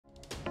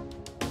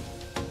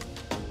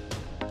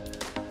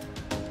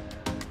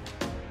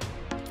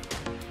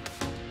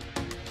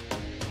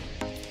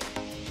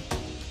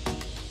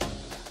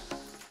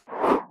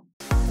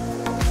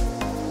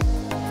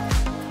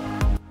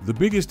The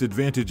biggest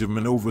advantage of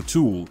Minova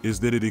tool is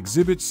that it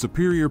exhibits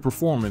superior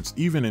performance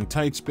even in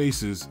tight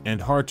spaces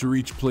and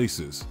hard-to-reach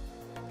places.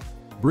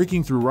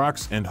 Breaking through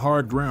rocks and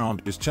hard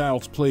ground is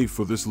child's play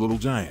for this little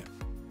giant.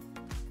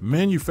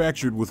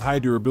 Manufactured with high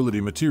durability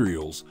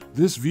materials,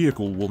 this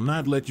vehicle will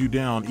not let you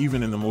down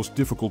even in the most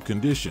difficult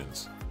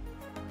conditions.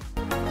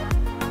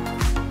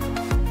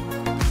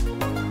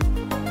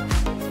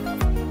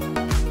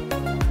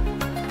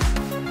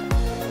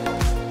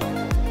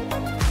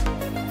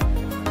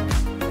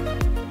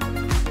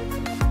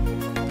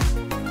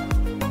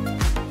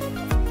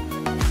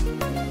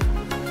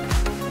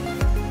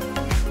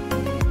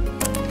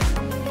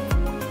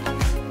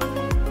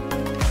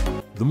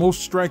 The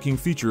most striking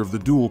feature of the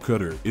dual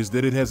cutter is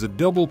that it has a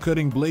double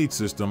cutting blade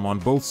system on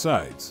both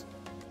sides.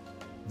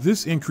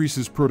 This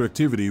increases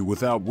productivity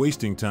without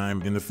wasting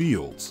time in the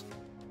fields.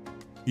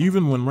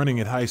 Even when running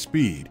at high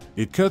speed,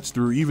 it cuts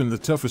through even the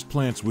toughest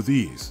plants with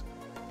ease.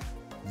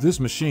 This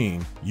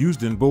machine,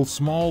 used in both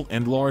small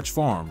and large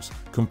farms,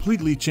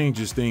 completely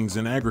changes things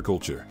in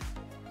agriculture.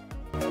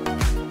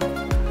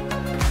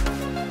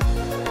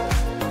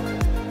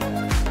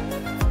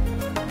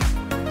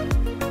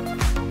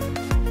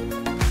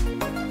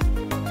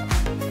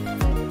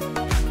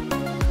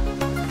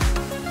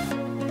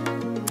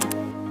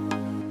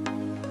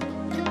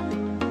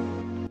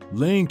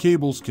 Laying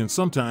cables can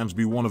sometimes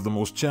be one of the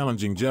most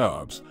challenging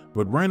jobs,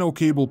 but Rhino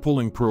Cable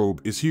Pulling Probe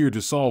is here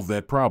to solve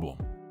that problem.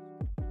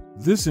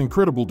 This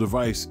incredible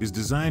device is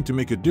designed to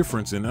make a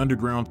difference in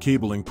underground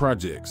cabling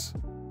projects.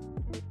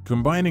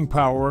 Combining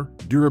power,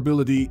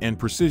 durability, and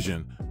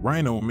precision,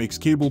 Rhino makes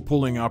cable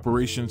pulling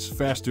operations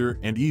faster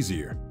and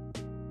easier.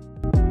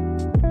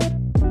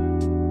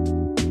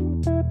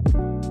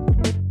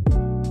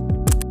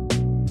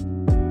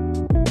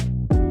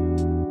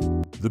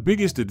 The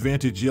biggest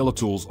advantage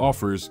YellaTools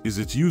offers is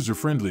its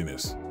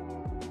user-friendliness.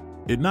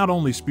 It not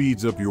only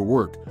speeds up your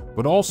work,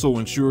 but also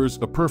ensures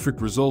a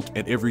perfect result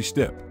at every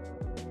step.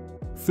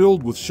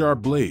 Filled with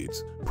sharp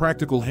blades,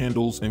 practical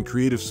handles, and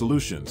creative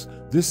solutions,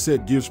 this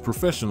set gives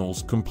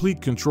professionals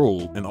complete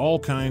control in all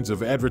kinds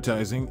of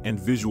advertising and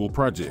visual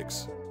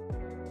projects.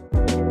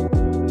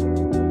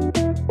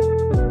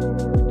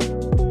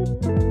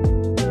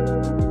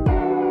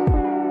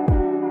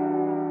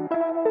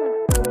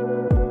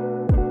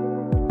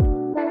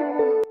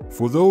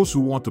 For those who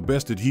want the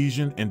best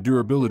adhesion and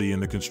durability in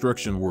the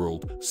construction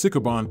world,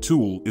 Sikabon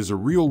tool is a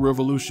real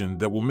revolution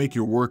that will make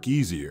your work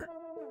easier.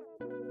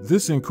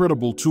 This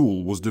incredible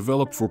tool was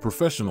developed for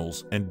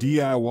professionals and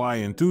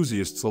DIY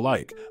enthusiasts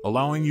alike,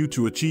 allowing you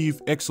to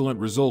achieve excellent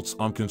results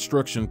on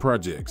construction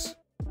projects.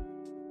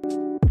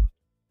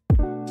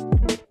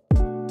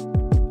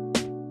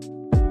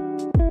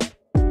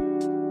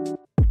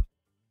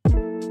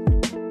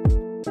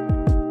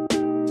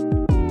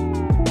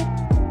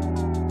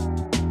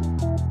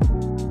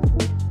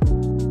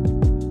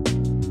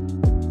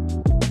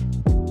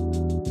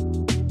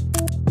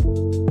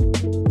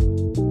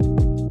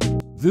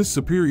 This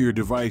superior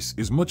device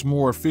is much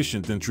more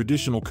efficient than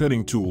traditional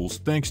cutting tools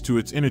thanks to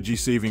its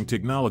energy-saving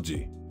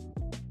technology.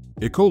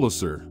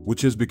 Ecolaser,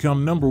 which has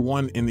become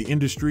 #1 in the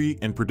industry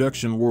and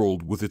production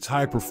world with its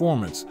high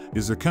performance,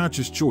 is a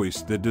conscious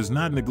choice that does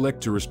not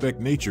neglect to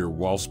respect nature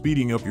while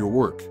speeding up your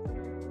work.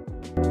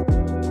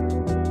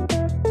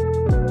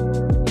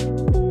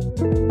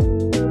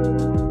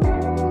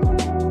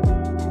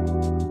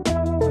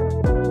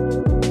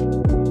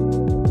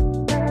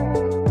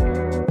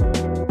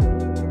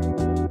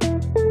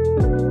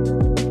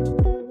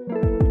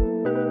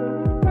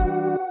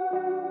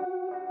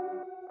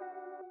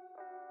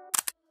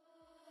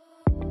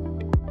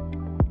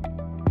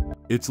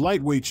 Its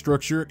lightweight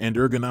structure and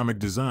ergonomic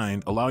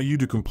design allow you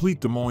to complete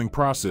the mowing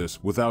process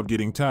without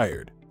getting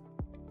tired.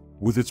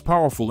 With its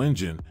powerful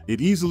engine,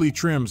 it easily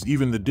trims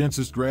even the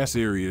densest grass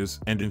areas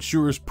and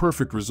ensures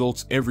perfect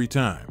results every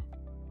time.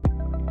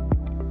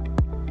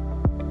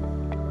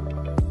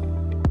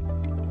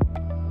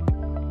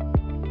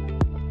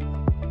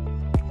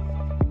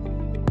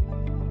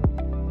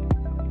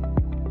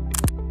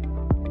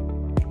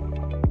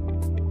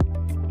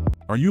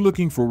 Are you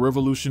looking for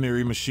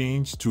revolutionary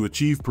machines to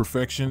achieve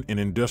perfection in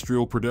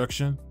industrial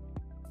production?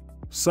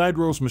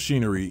 Sidros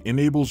Machinery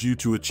enables you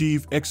to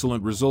achieve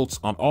excellent results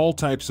on all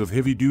types of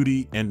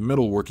heavy-duty and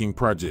metalworking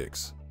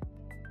projects.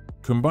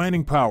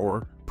 Combining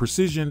power,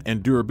 precision,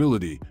 and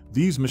durability,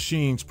 these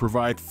machines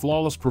provide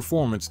flawless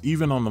performance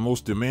even on the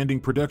most demanding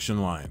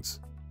production lines.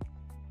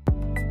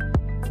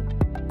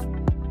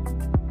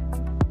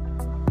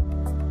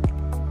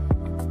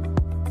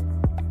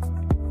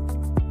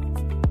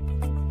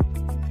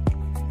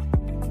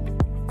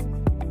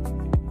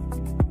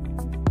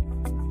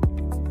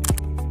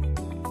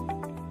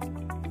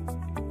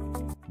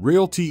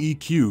 Rail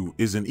TEQ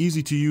is an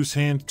easy-to-use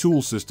hand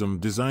tool system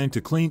designed to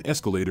clean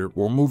escalator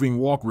or moving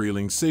walk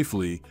railings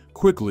safely,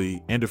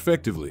 quickly, and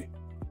effectively.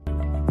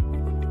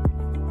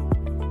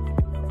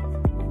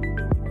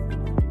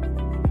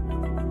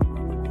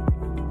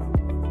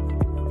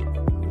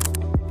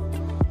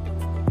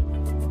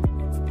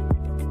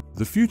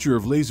 The future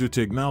of laser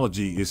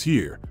technology is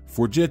here,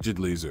 for JetJet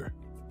Laser.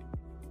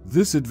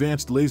 This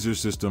advanced laser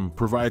system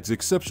provides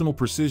exceptional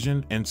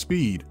precision and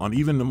speed on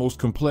even the most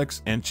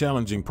complex and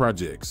challenging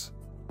projects.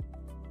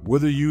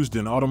 Whether used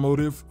in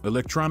automotive,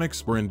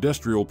 electronics, or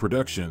industrial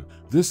production,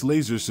 this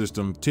laser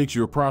system takes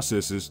your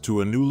processes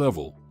to a new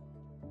level.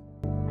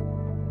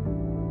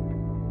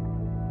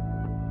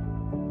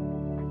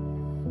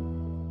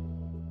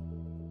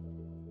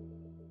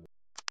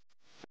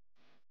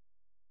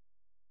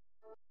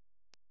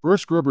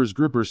 Brush Grubber's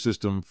gripper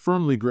system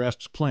firmly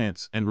grasps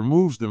plants and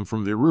removes them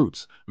from their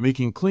roots,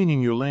 making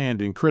cleaning your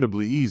land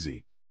incredibly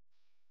easy.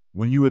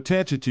 When you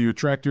attach it to your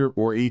tractor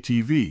or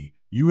ATV,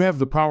 you have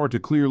the power to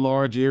clear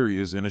large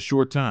areas in a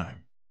short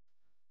time.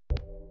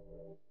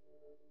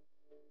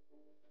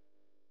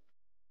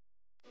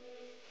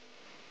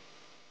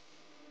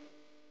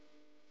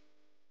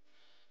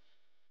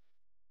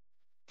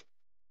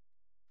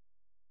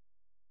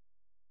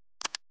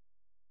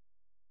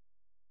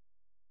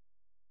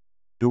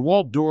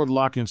 DeWalt Door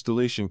Lock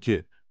Installation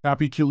Kit,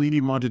 Copy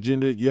Kilidi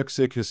Montagenda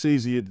Yuksek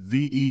Hasasiat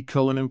VE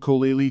Cullinan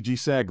Kolali G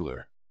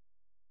Sagler.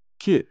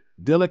 Kit,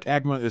 Delik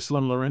Agma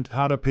Islamlarent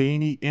Hada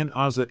Paini en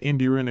Azat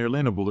Indiran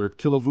Erlenabular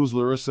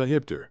Kilavuzlar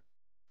Sahipter.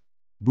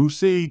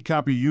 Busaid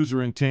Copy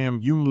User and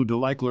Tam Yumlu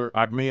Delikler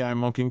Agmei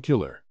Monkin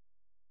Killer.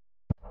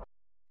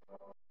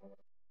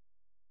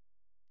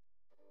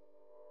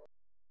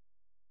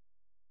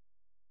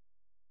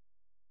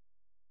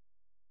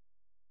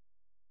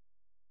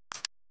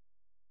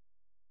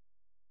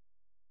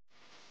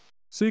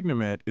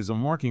 Signamat is a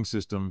marking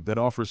system that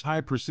offers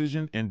high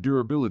precision and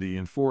durability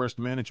in forest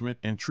management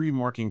and tree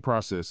marking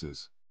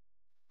processes.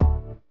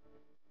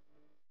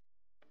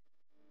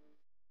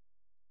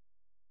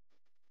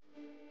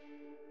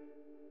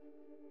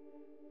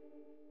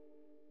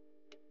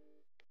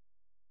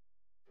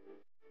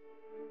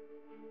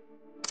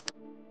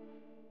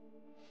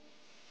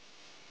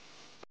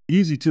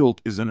 Easy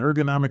Tilt is an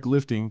ergonomic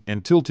lifting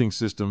and tilting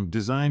system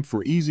designed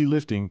for easy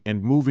lifting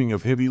and moving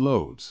of heavy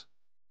loads.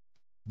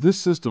 This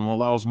system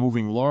allows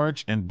moving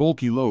large and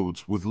bulky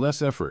loads with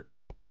less effort.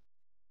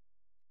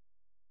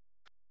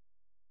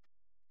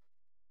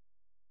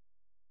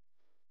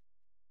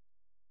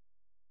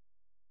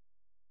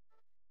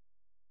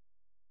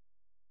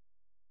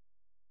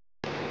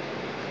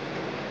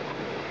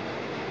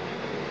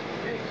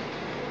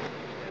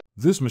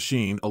 This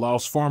machine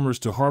allows farmers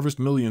to harvest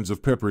millions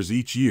of peppers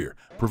each year,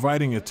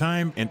 providing a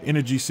time and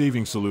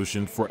energy-saving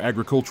solution for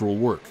agricultural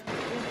work.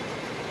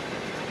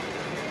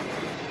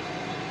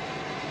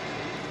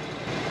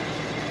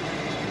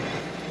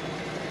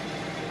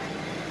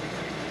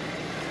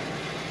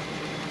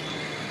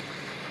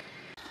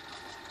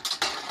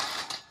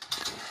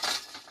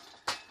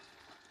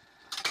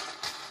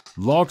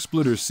 Log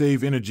splitters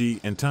save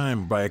energy and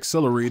time by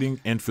accelerating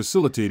and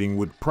facilitating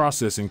wood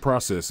processing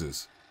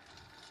processes.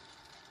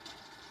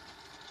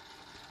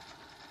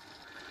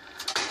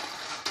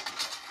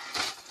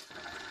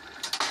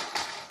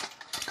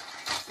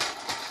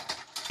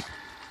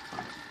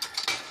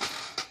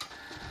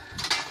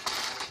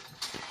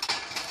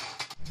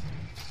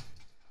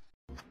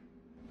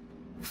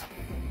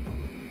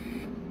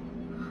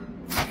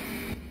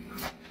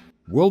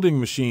 Welding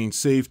machines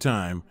save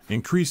time,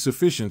 increase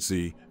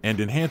efficiency, and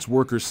enhance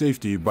worker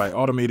safety by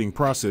automating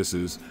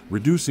processes,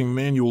 reducing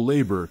manual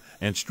labor,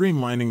 and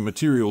streamlining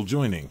material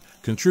joining,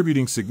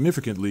 contributing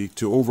significantly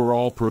to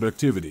overall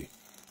productivity.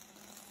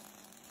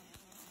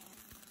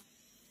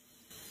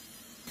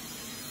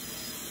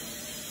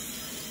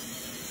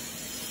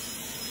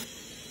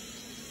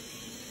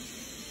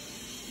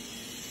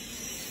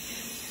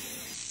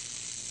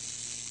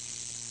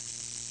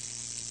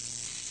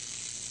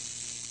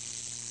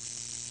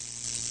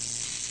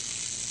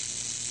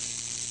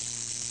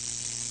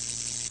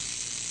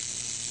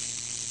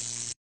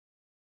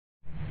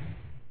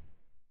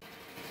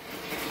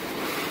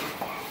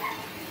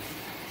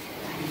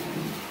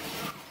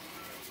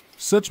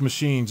 Such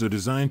machines are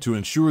designed to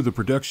ensure the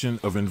production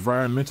of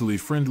environmentally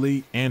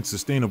friendly and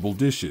sustainable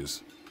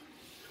dishes.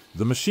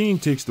 The machine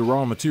takes the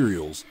raw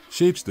materials,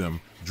 shapes them,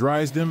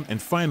 dries them,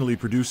 and finally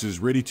produces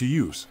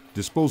ready-to-use,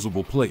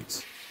 disposable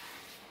plates.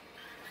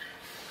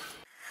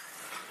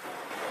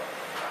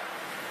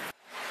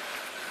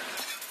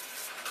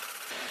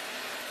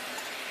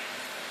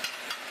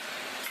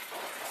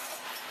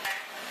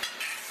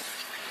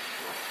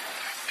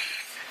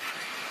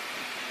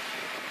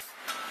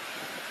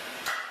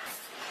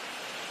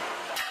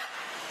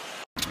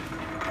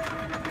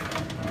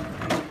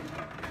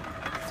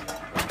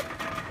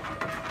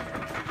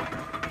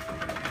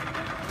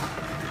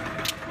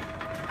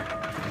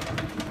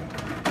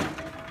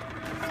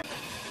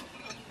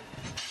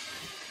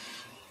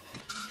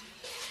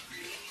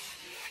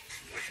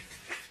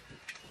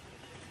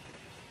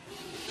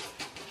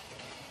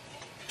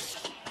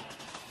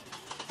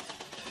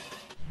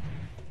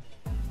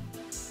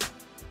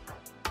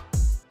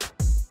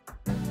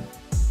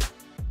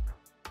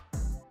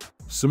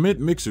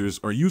 Cement mixers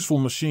are useful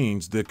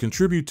machines that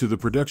contribute to the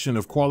production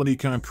of quality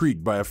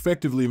concrete by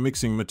effectively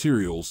mixing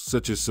materials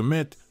such as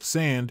cement,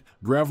 sand,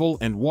 gravel,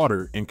 and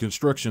water in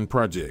construction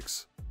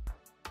projects.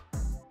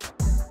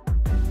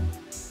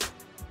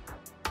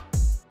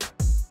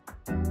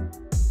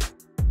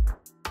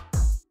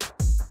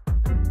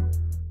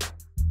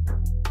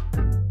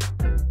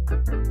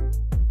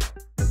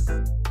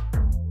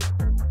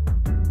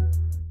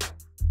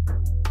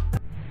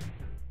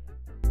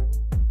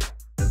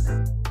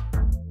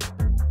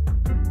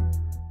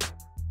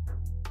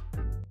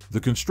 The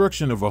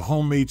construction of a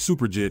homemade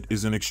superjet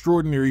is an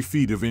extraordinary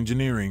feat of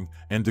engineering,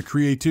 and the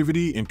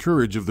creativity and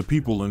courage of the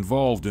people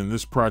involved in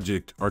this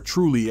project are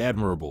truly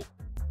admirable.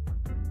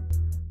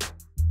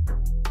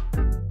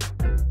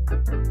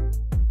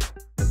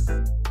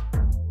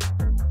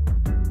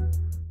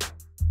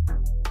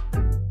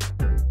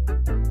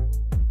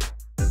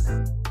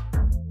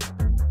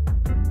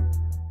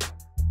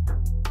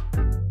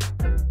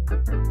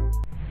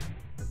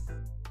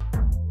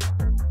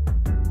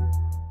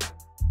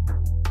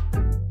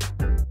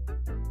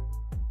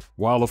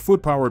 While a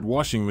foot-powered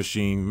washing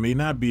machine may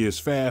not be as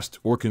fast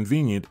or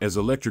convenient as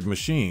electric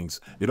machines,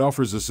 it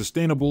offers a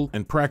sustainable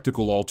and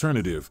practical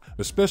alternative,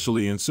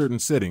 especially in certain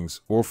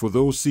settings or for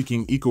those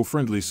seeking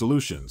eco-friendly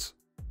solutions.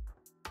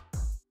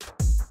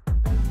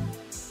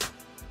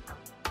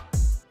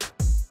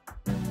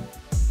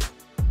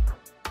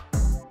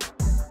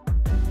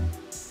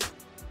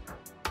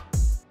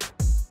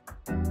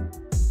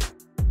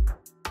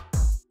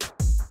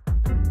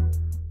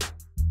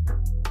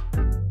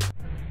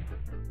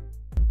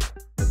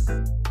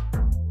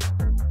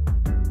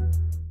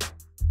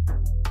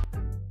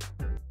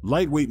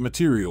 Lightweight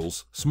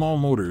materials, small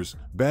motors,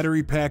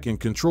 battery pack and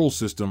control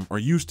system are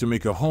used to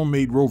make a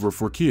homemade rover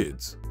for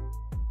kids.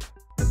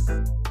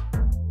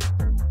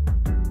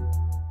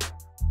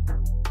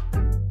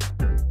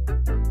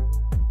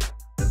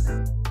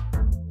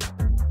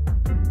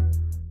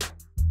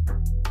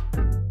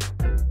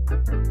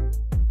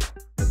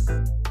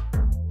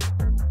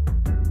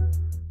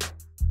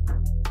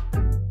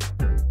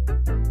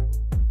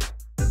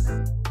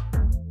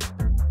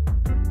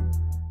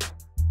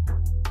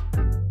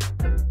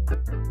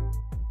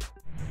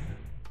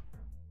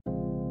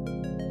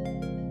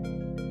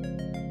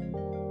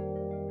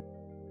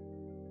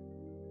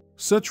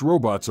 Such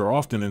robots are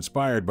often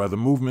inspired by the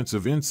movements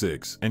of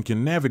insects and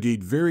can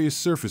navigate various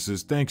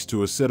surfaces thanks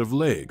to a set of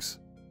legs.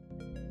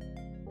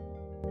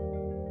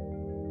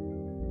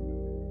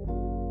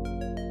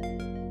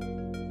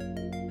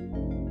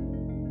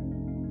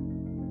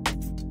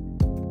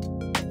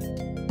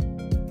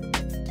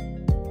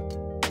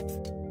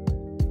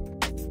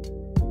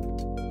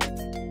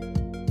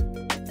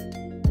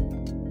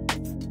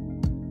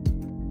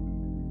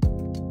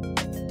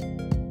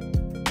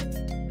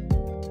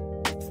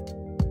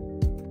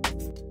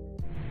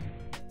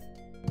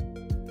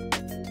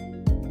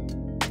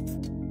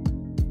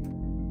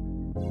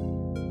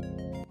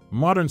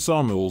 Modern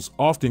sawmills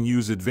often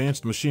use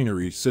advanced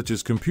machinery such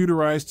as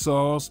computerized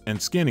saws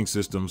and scanning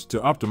systems to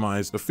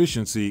optimize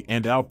efficiency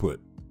and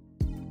output.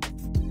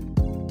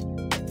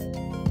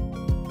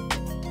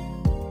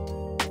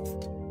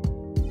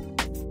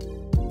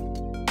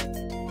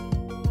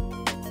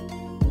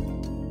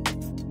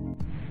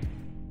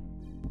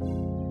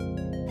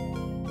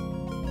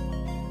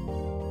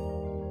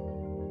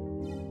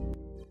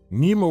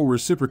 Nemo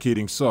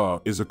Reciprocating Saw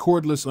is a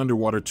cordless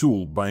underwater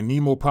tool by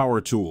Nemo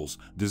Power Tools,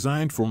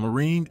 designed for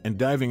marine and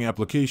diving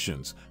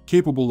applications,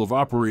 capable of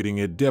operating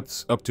at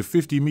depths up to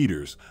 50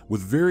 meters, with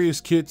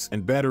various kits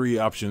and battery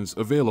options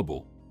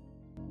available.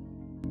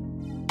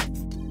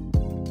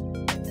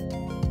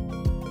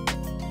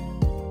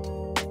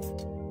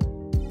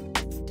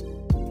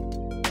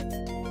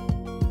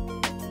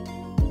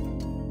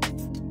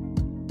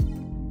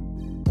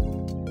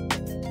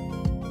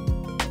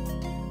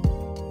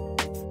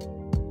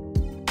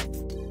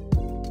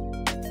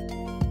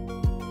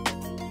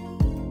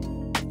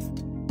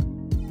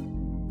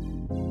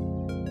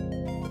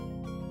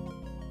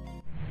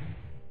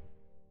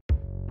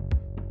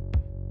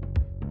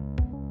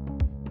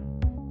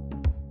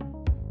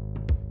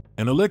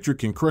 An electric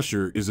can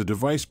crusher is a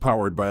device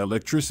powered by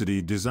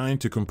electricity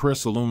designed to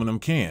compress aluminum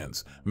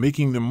cans,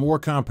 making them more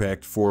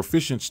compact for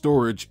efficient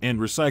storage and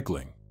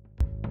recycling.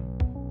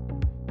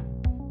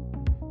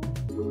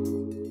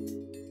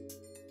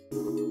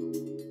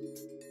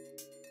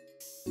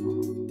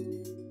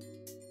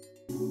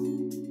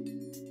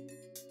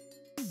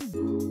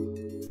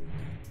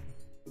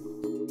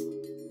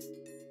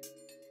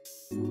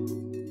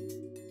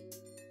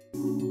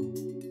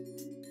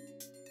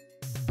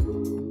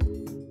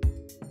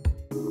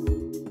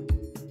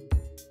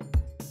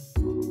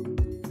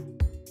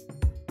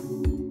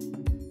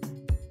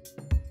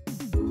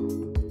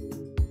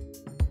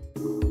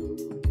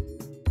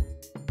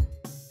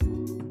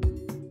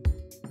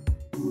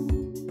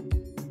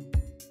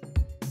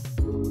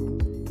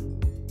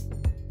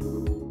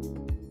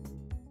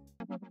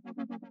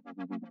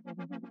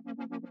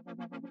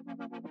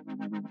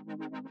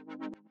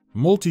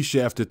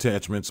 Multi-shaft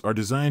attachments are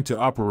designed to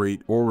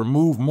operate or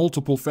remove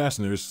multiple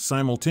fasteners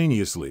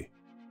simultaneously.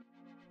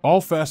 All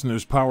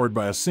fasteners powered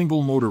by a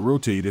single motor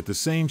rotate at the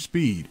same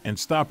speed and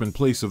stop in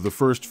place of the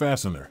first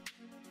fastener.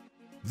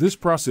 This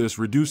process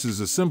reduces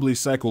assembly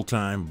cycle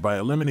time by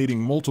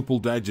eliminating multiple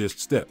digest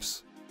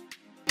steps.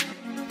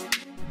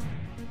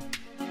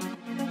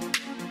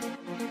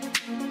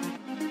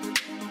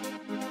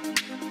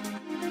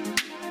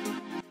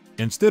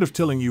 Instead of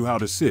telling you how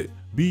to sit,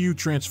 BU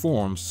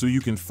transforms so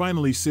you can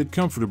finally sit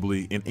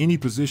comfortably in any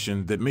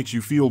position that makes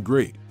you feel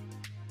great.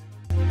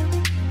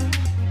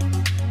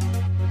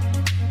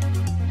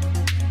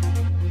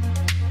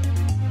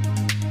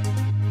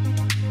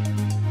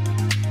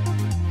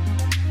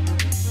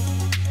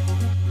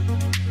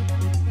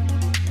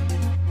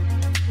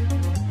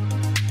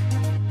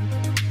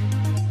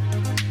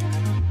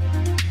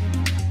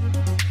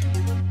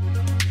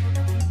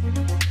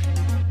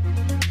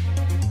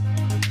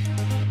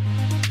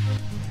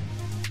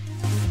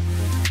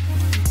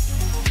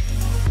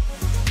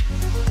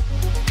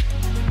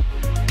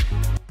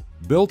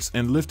 Belts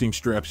and lifting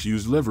straps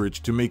use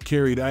leverage to make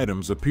carried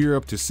items appear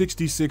up to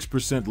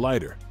 66%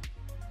 lighter.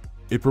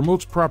 It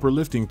promotes proper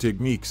lifting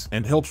techniques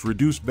and helps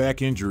reduce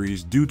back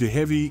injuries due to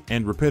heavy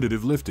and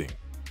repetitive lifting.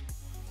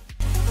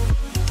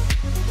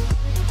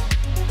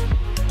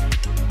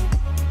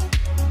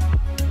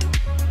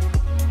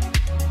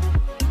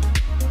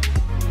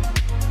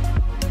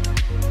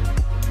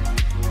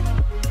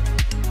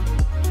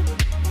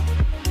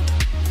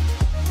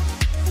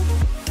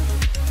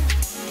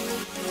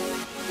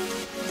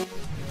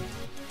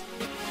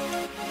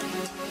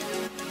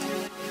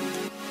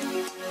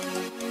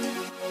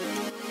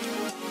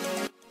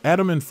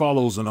 Adaman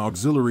follows an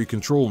auxiliary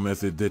control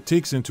method that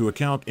takes into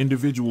account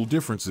individual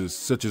differences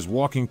such as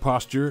walking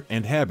posture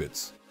and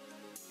habits.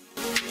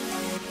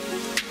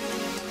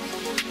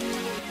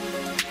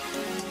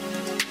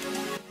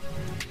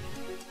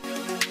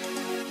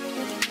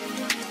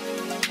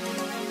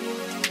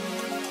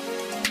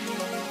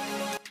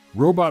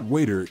 Robot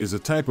Waiter is a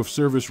type of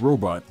service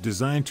robot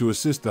designed to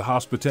assist the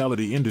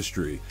hospitality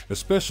industry,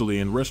 especially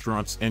in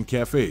restaurants and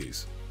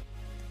cafes.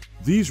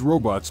 These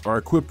robots are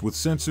equipped with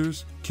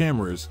sensors,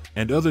 cameras,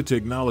 and other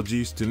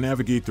technologies to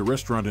navigate the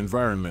restaurant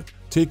environment,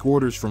 take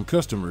orders from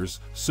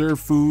customers, serve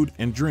food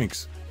and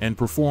drinks, and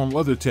perform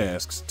other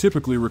tasks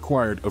typically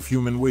required of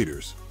human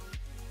waiters.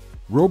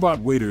 Robot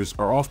waiters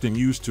are often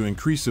used to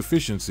increase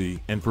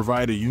efficiency and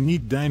provide a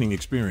unique dining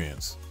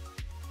experience.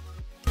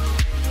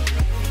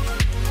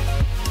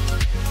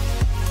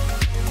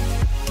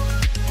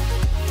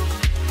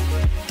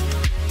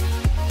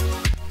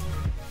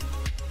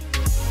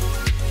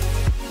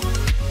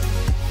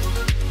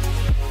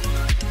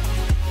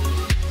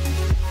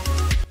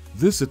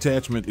 This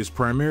attachment is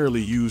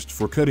primarily used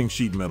for cutting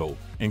sheet metal,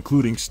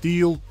 including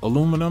steel,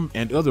 aluminum,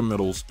 and other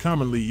metals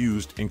commonly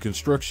used in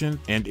construction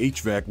and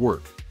HVAC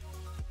work.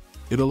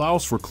 It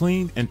allows for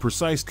clean and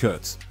precise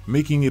cuts,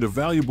 making it a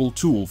valuable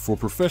tool for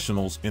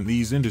professionals in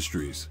these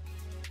industries.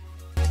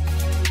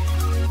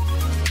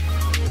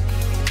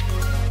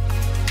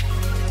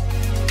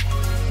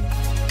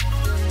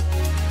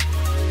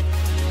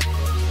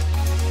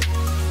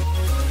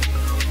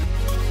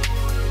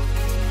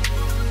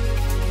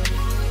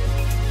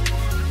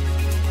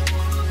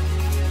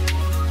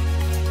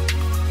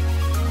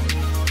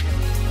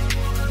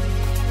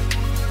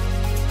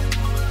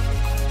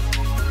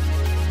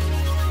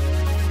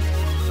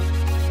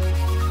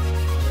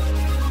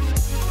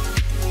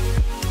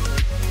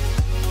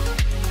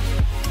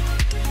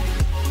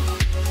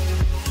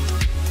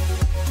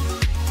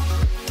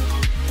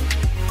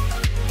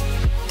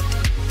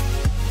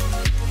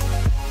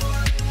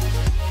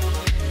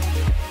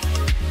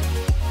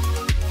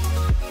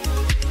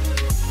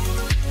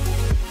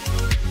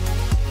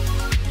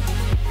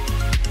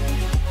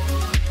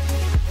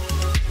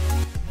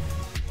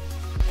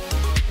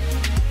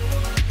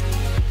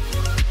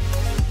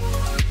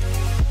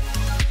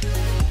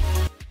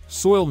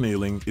 Soil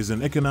nailing is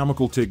an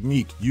economical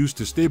technique used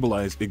to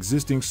stabilize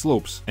existing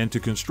slopes and to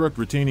construct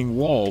retaining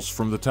walls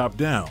from the top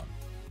down.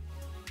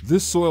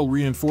 This soil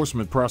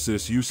reinforcement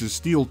process uses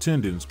steel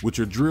tendons which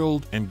are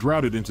drilled and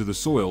grouted into the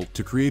soil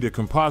to create a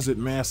composite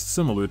mass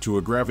similar to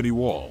a gravity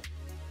wall.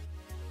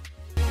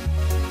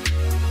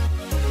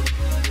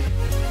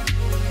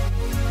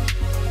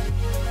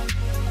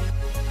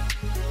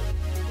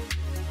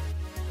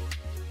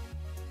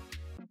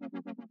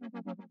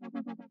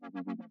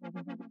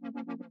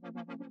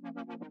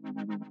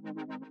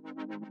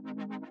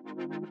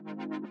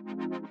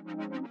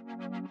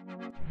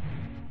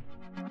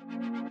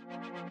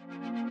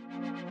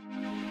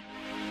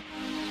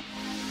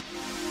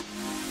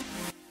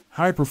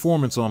 High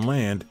performance on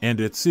land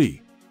and at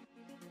sea.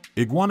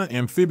 Iguana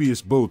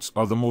amphibious boats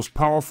are the most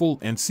powerful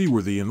and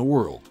seaworthy in the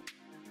world.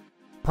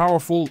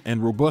 Powerful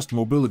and robust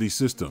mobility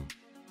system.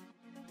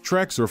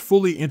 Tracks are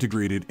fully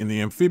integrated in the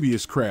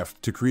amphibious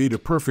craft to create a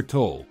perfect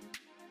hull.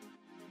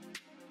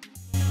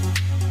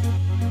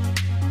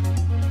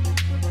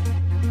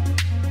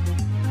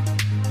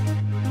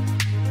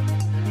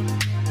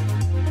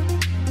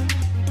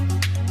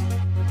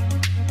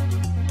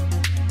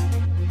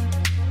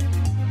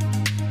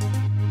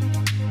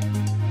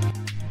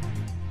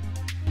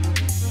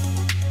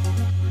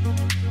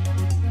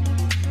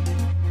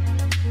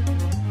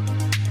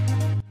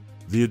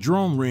 The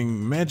Adrone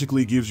Ring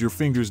magically gives your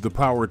fingers the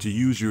power to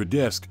use your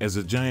desk as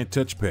a giant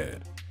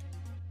touchpad.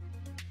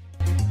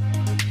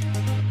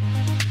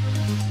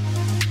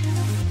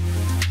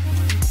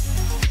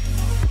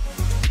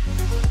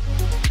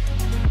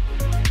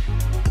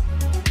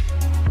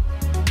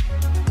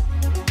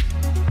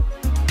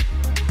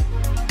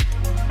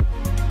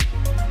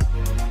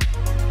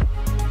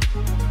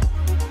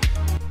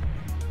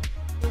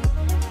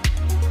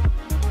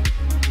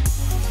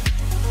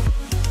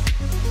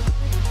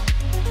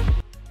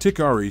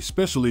 Tikari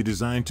specially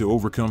designed to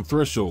overcome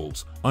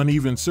thresholds,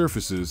 uneven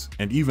surfaces,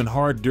 and even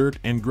hard dirt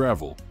and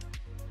gravel.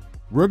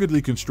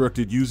 Ruggedly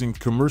constructed using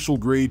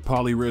commercial-grade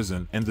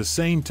polyresin and the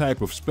same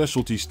type of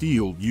specialty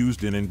steel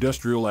used in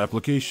industrial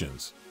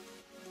applications.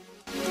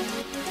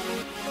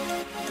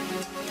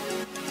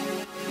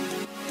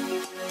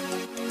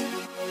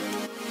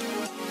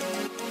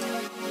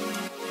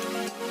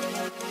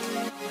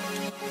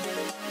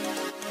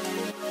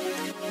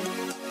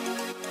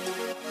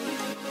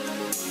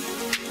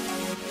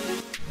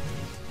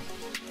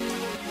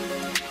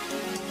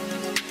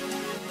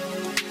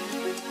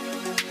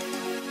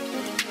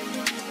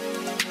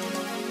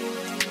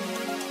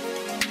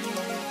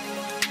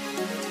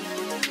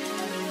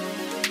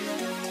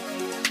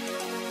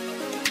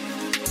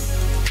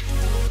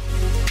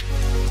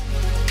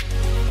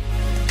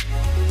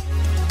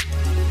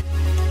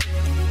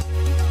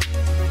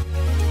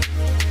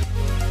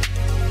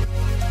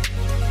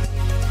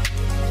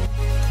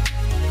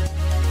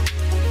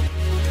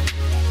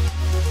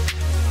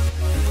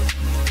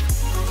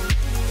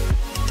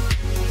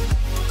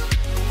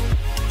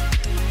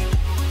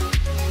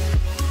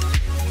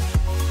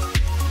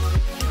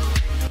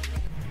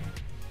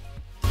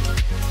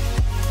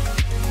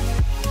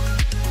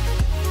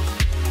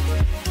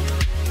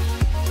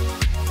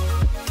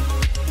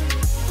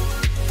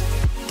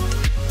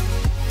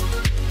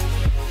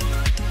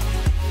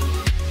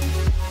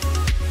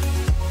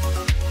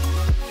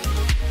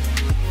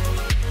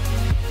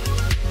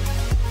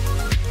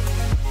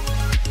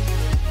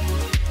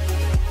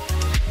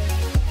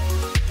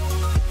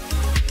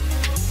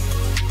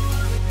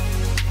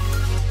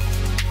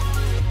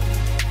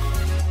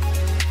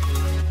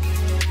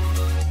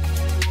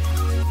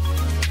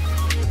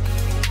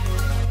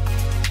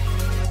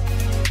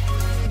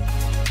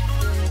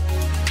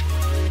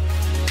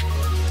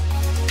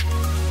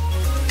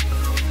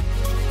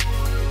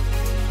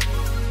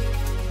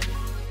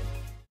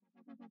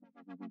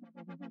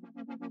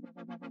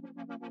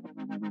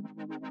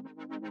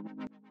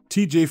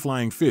 TJ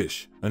Flying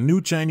Fish, a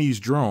new Chinese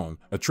drone,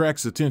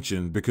 attracts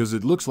attention because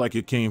it looks like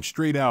it came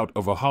straight out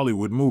of a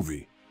Hollywood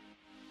movie.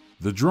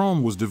 The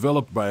drone was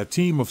developed by a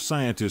team of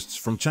scientists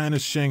from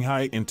China's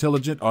Shanghai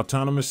Intelligent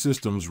Autonomous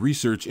Systems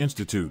Research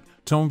Institute,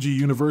 Tongji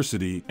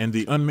University, and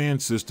the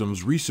Unmanned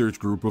Systems Research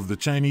Group of the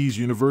Chinese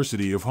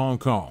University of Hong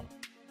Kong.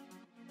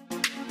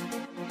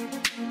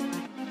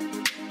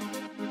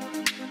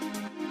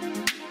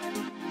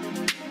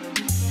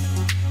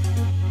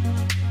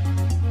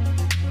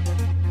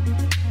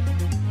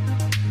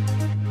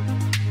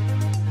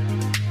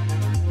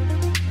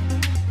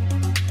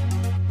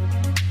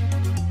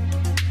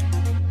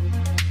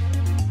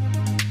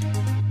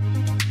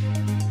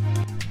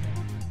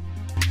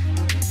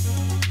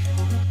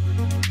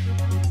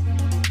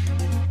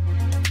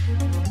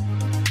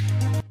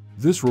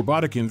 This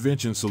robotic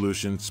invention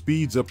solution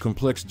speeds up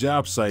complex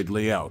job site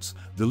layouts,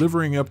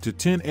 delivering up to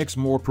 10x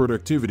more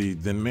productivity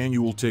than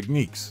manual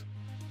techniques.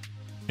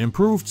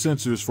 Improved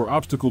sensors for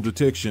obstacle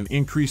detection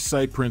increase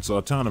SitePrint's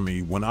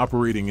autonomy when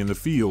operating in the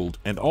field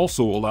and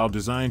also allow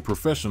design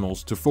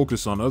professionals to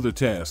focus on other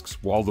tasks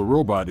while the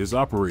robot is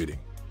operating.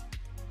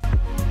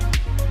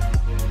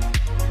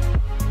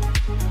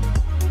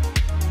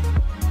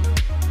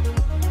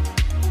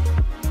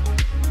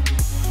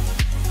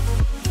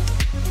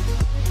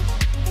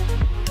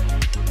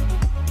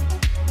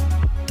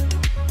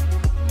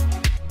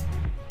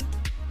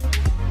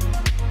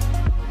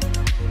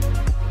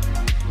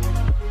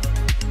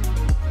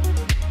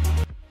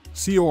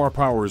 COR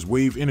Power's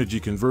wave energy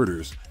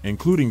converters,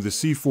 including the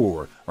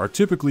C4, are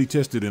typically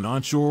tested in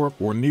onshore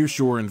or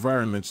nearshore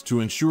environments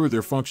to ensure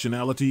their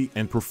functionality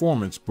and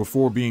performance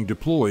before being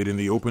deployed in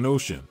the open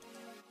ocean.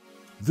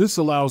 This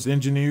allows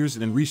engineers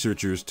and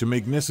researchers to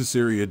make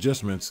necessary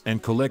adjustments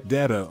and collect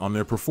data on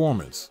their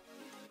performance.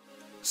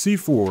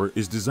 C4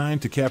 is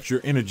designed to capture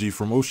energy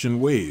from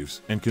ocean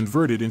waves and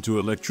convert it into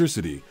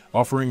electricity,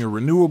 offering a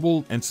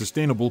renewable and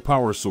sustainable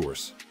power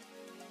source.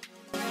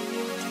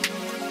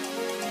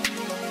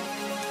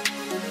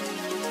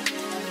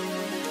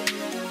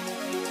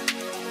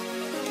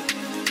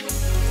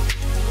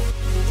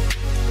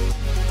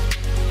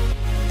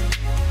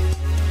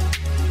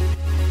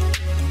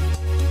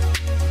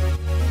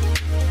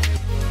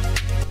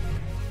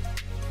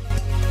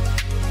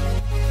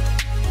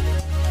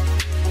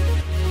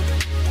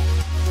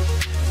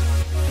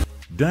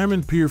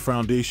 Diamond pier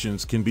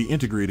foundations can be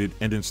integrated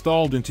and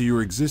installed into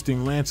your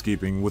existing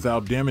landscaping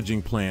without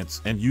damaging plants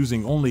and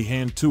using only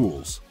hand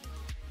tools.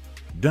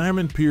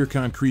 Diamond pier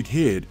concrete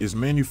head is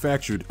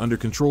manufactured under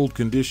controlled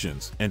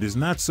conditions and is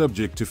not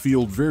subject to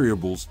field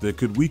variables that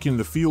could weaken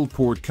the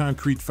field-poured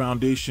concrete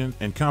foundation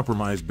and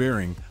compromise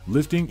bearing,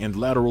 lifting, and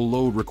lateral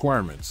load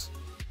requirements.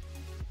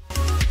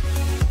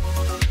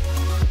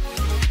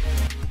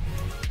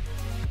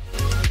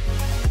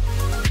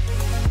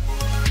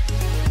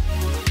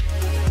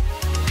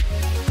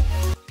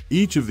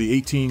 Each of the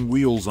 18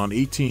 wheels on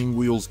 18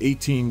 Wheels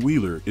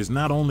 18-wheeler is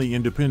not only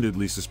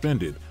independently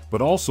suspended,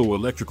 but also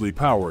electrically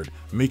powered,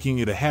 making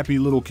it a happy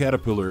little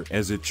caterpillar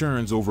as it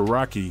churns over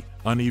rocky,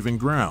 uneven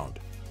ground.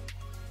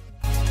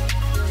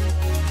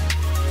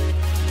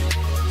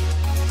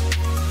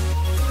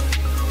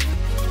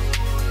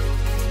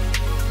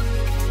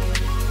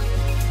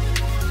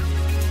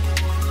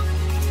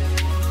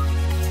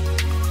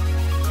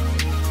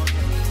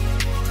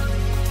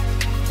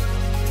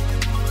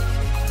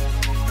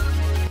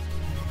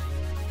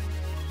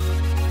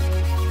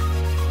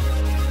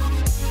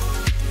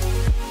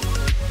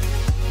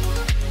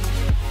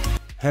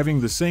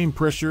 Having the same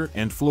pressure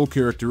and flow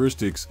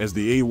characteristics as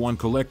the A1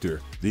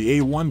 collector, the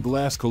A1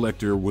 glass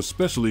collector was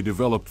specially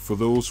developed for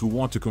those who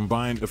want to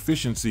combine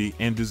efficiency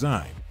and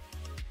design.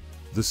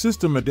 The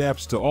system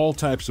adapts to all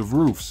types of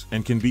roofs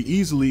and can be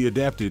easily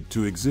adapted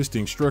to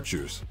existing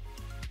structures.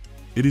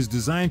 It is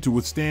designed to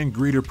withstand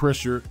greater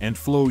pressure and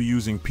flow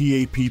using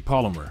PAP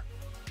polymer.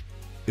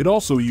 It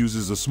also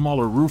uses a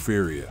smaller roof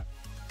area.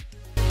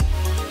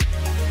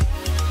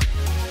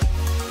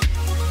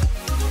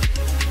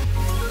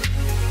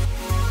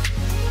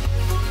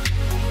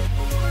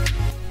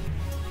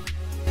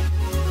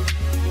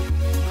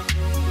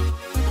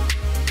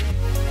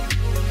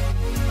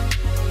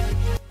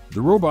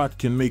 The robot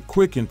can make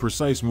quick and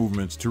precise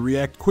movements to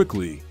react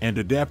quickly and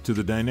adapt to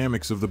the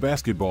dynamics of the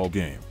basketball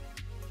game.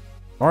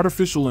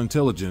 Artificial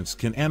intelligence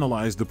can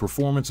analyze the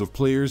performance of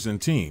players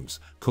and teams,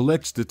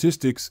 collect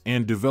statistics,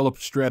 and develop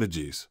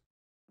strategies.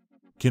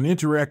 Can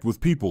interact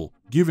with people,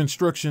 give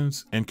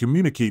instructions, and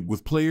communicate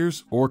with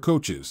players or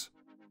coaches.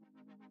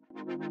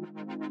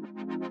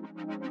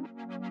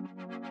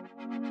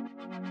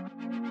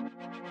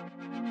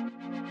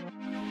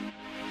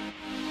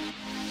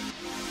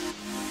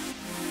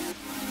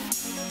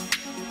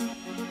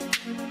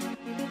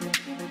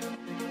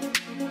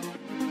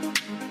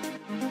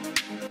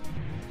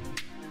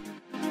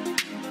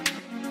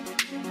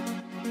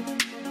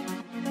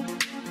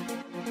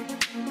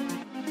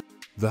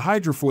 The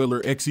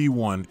Hydrofoiler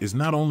XE1 is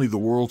not only the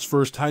world's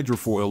first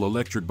hydrofoil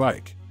electric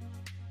bike.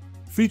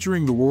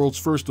 Featuring the world's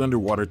first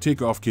underwater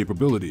takeoff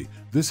capability,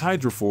 this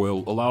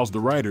hydrofoil allows the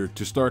rider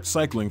to start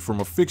cycling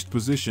from a fixed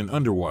position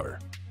underwater.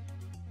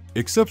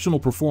 Exceptional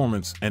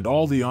performance and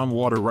all the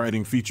on-water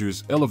riding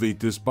features elevate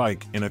this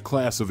bike in a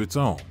class of its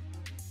own.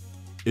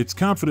 Its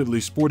confidently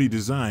sporty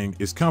design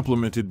is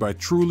complemented by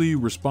truly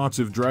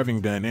responsive driving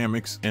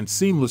dynamics and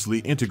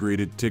seamlessly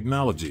integrated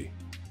technology.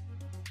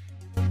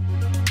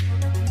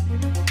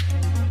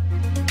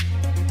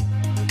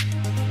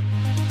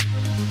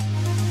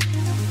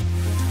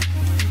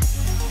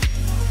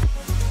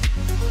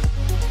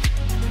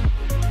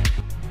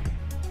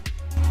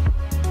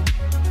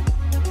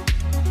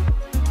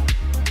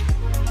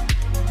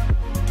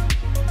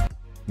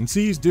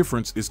 NC's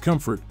difference is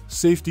comfort,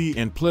 safety,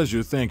 and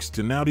pleasure thanks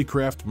to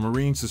Nauticraft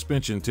marine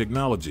suspension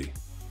technology.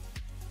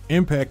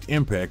 Impact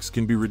impacts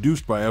can be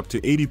reduced by up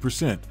to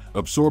 80%,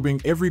 absorbing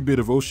every bit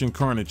of ocean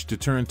carnage to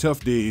turn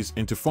tough days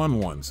into fun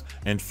ones,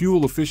 and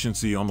fuel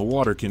efficiency on the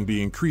water can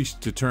be increased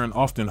to turn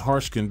often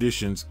harsh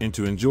conditions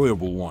into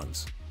enjoyable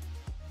ones.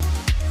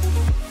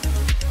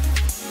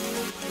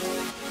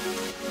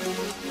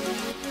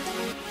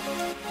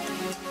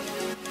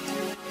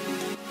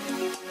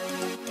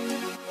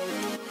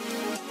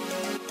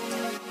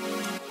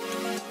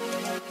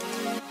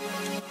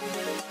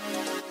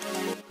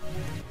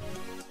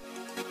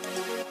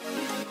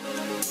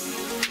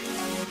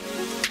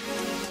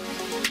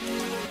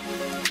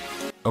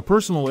 A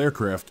personal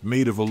aircraft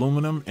made of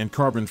aluminum and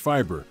carbon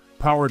fiber,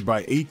 powered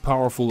by 8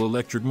 powerful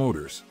electric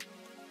motors.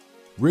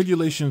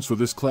 Regulations for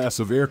this class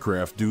of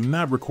aircraft do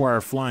not require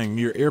flying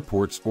near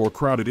airports or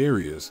crowded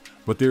areas,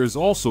 but there is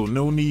also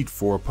no need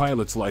for a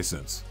pilot's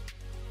license.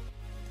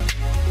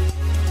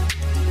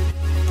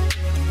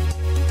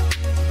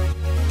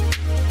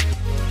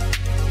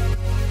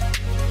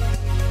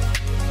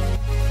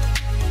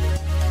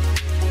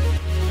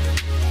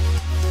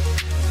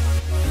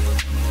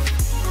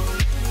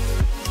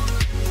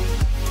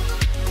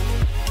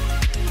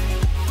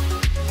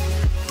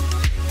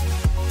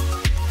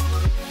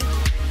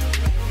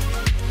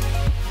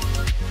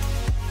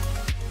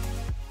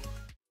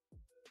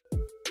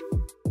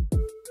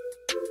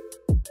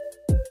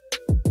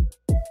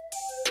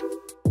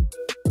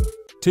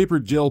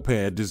 Tapered gel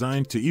pad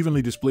designed to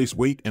evenly displace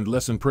weight and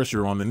lessen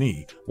pressure on the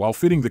knee, while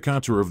fitting the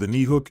contour of the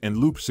knee hook and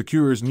loop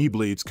secures knee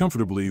blades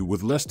comfortably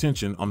with less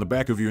tension on the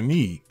back of your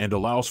knee and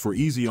allows for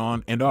easy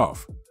on and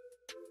off.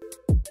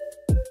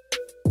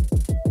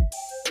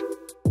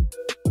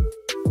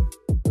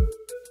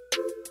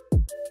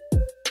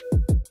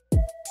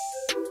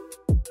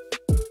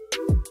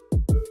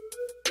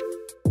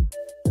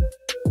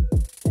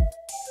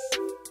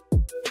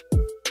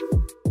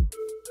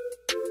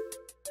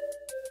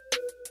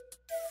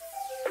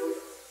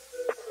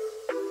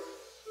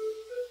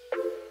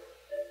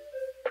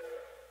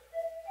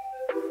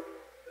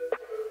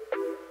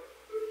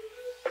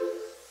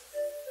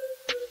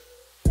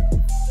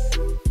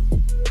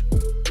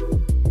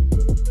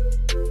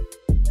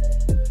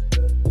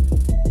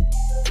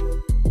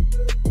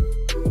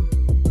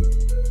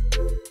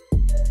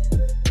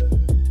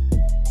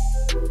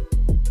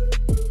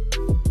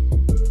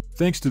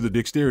 Thanks to the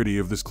dexterity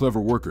of this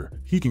clever worker,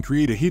 he can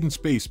create a hidden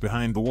space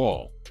behind the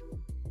wall.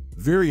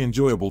 Very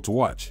enjoyable to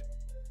watch.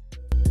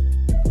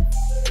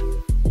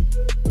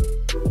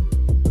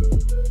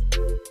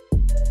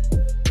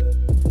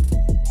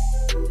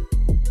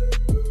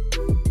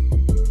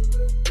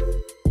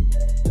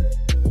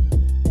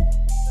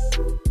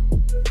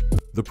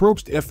 The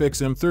Probst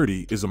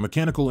FXM30 is a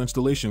mechanical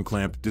installation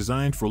clamp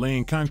designed for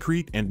laying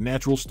concrete and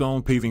natural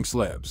stone paving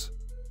slabs.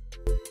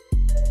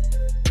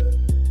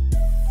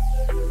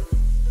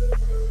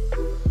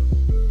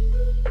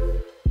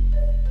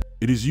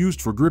 It is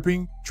used for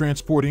gripping,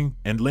 transporting,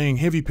 and laying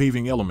heavy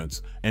paving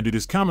elements, and it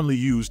is commonly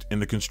used in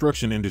the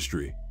construction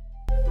industry.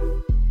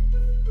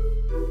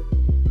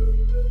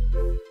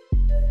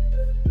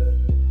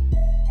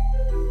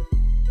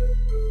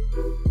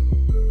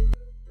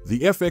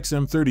 The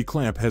FXM30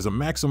 clamp has a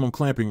maximum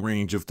clamping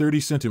range of 30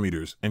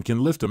 centimeters and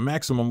can lift a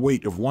maximum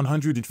weight of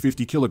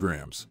 150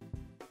 kilograms.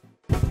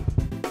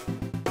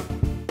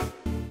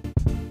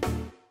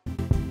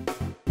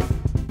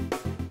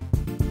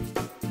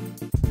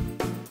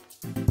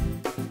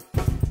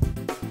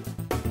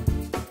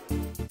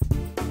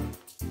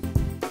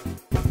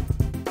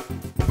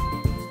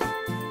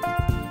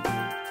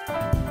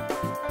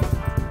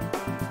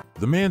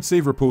 The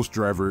Man-Saver Post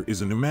Driver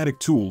is a pneumatic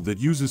tool that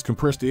uses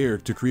compressed air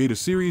to create a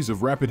series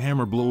of rapid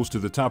hammer blows to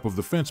the top of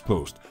the fence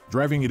post,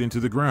 driving it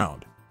into the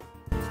ground.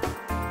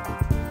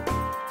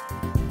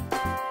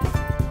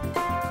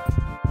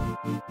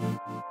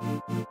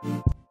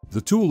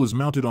 The tool is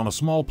mounted on a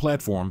small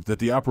platform that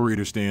the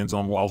operator stands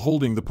on while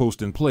holding the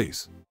post in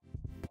place.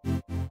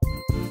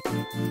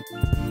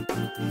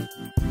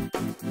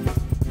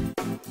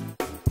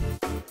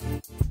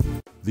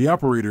 The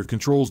operator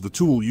controls the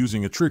tool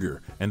using a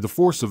trigger, and the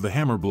force of the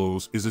hammer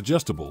blows is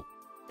adjustable.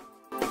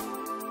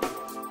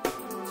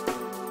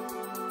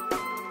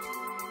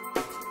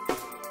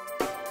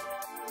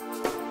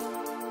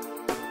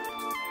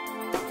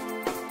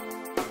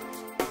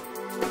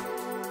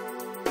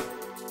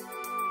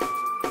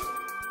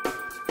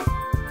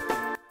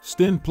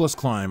 Sten Plus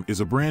Climb is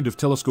a brand of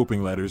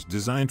telescoping ladders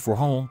designed for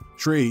home,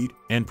 trade,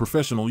 and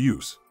professional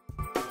use.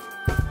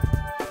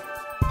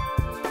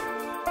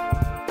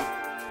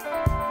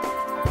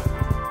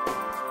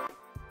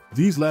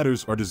 These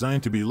ladders are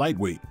designed to be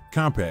lightweight,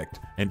 compact,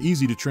 and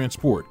easy to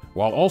transport,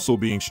 while also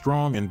being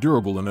strong and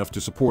durable enough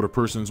to support a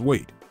person's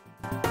weight.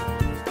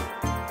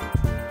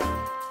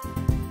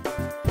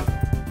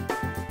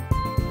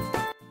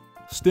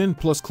 Sten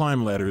Plus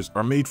Climb ladders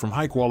are made from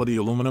high-quality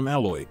aluminum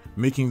alloy,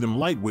 making them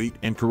lightweight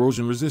and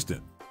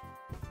corrosion-resistant.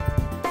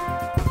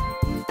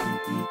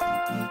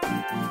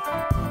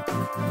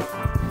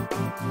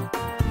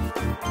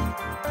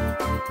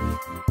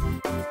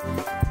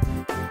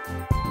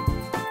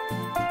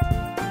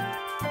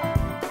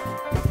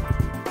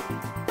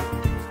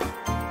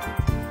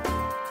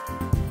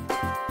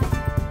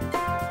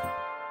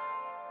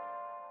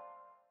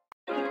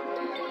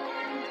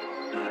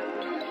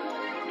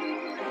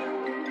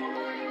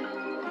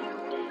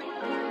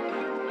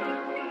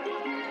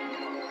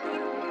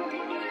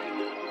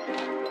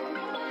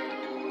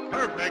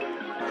 Perfect.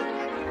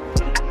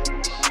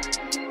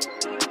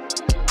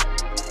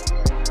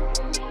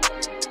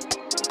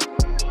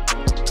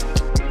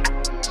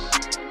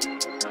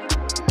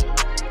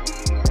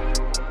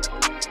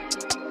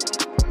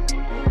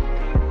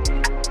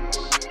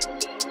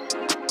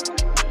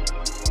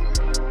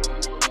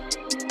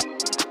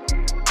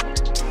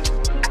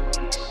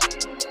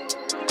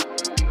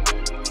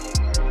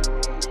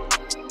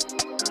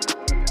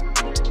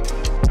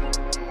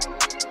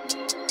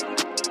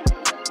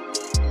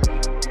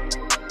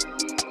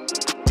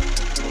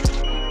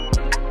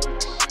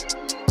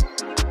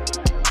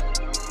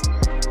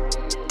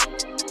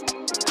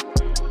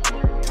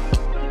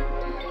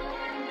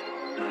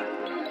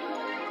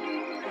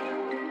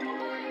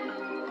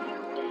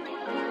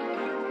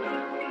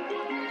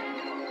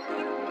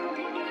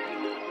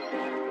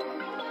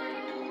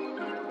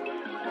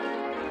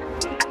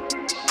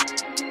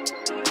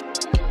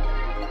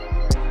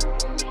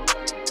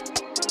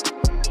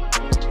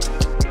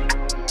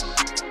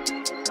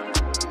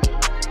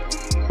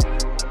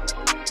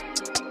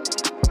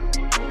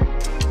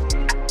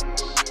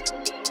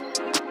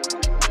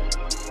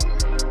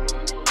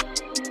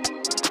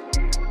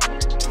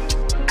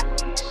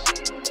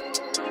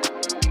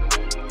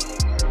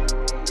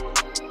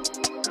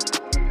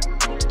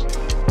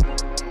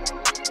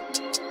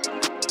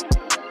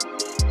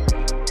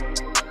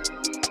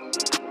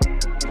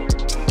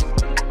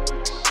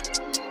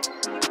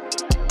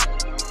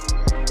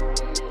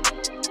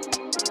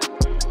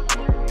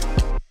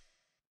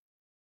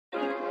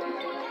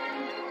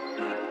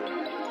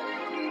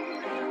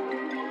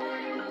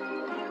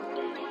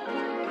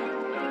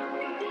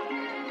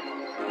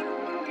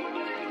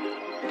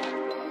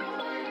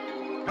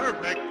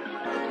 Perfect.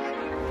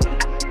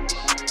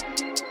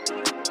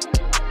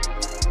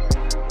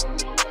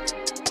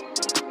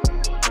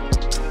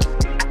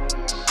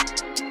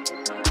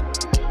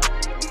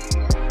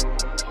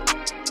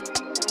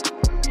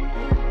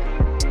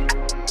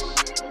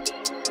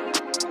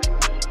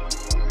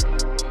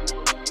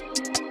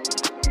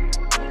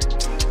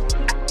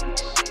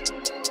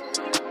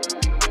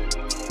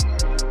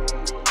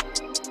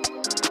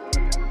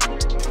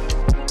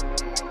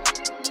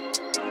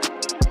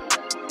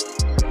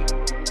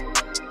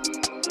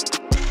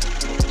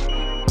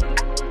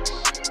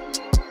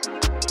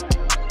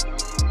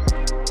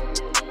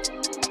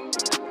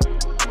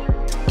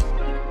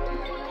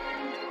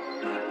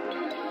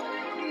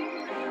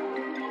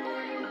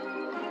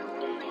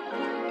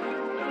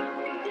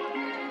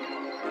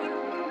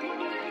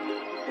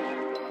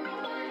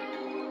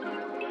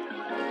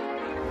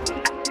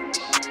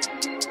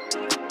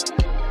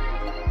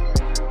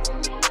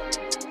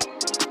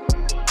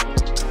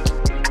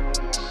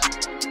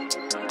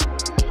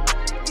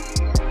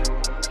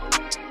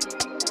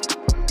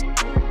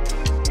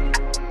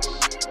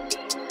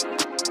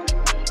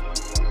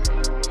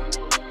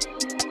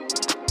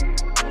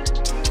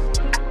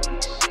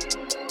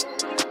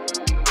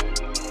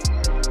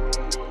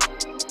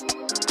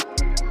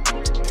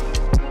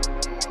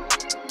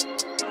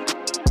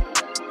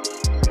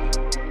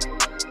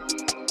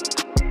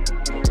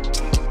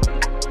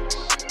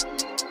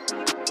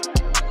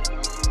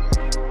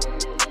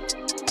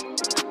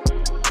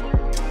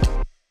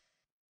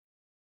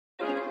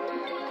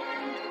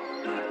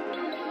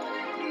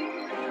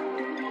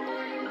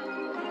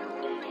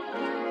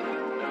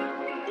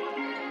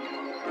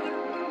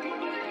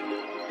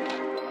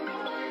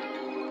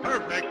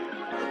 Perfect.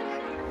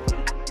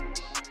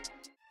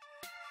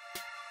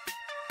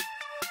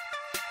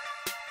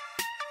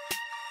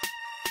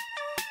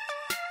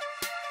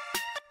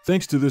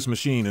 Thanks to this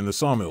machine in the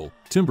sawmill,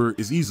 timber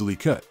is easily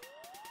cut.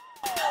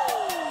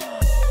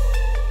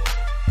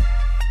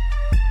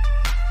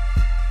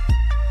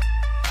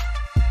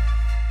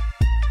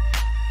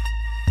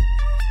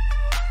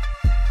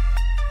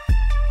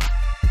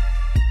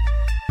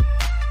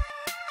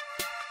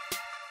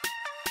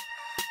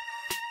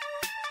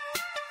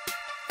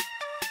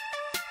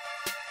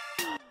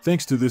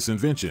 Thanks to this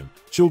invention,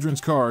 children's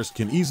cars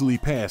can easily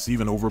pass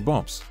even over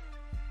bumps.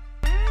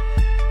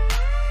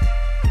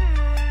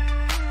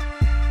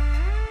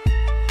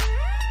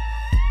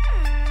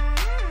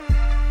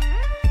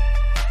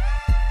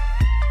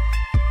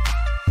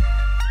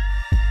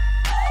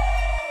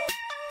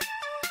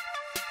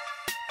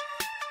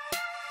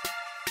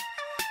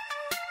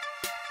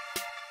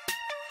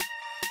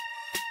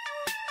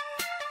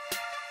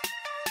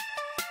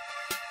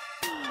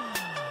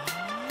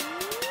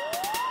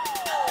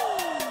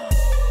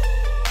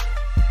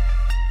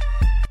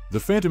 The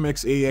Phantom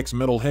X-AX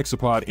Metal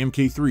Hexapod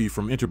MK3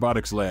 from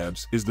Interbotics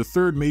Labs is the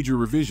third major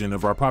revision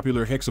of our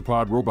popular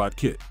Hexapod robot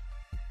kit.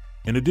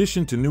 In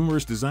addition to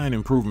numerous design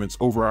improvements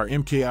over our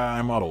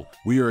MKII model,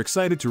 we are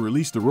excited to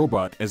release the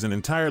robot as an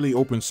entirely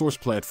open-source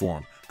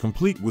platform,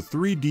 complete with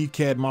 3D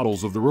CAD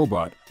models of the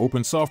robot,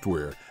 open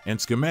software, and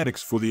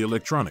schematics for the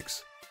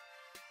electronics.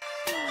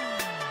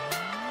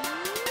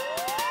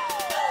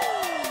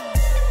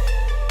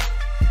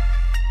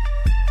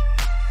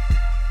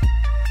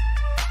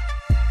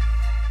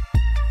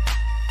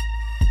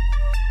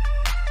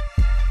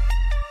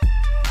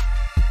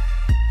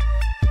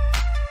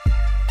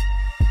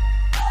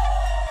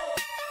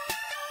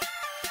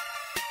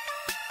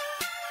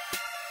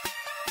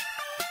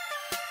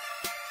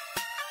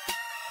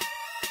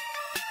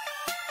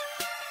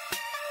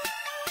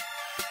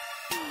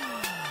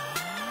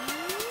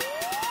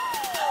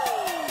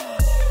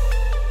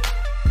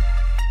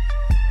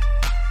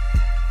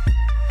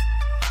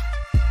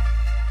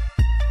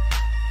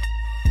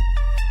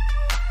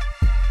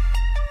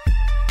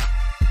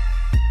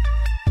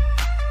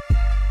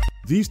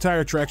 These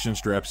tire traction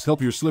straps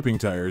help your slipping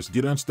tires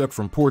get unstuck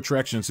from poor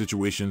traction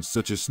situations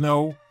such as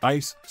snow,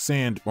 ice,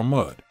 sand, or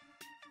mud.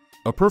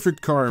 A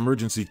perfect car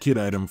emergency kit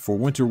item for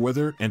winter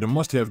weather and a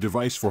must-have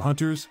device for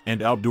hunters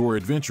and outdoor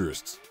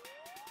adventurists.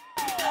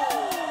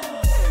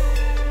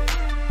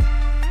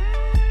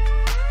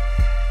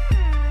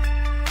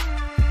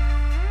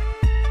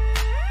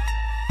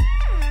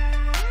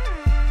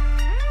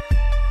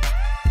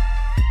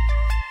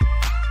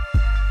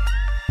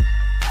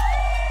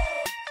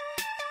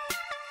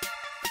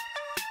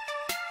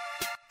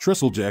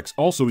 Trestle jacks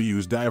also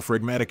use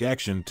diaphragmatic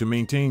action to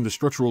maintain the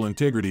structural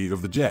integrity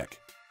of the jack.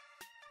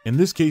 In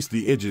this case,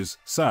 the edges,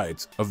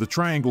 sides, of the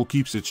triangle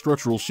keeps its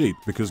structural shape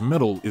because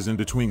metal is in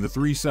between the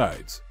three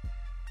sides.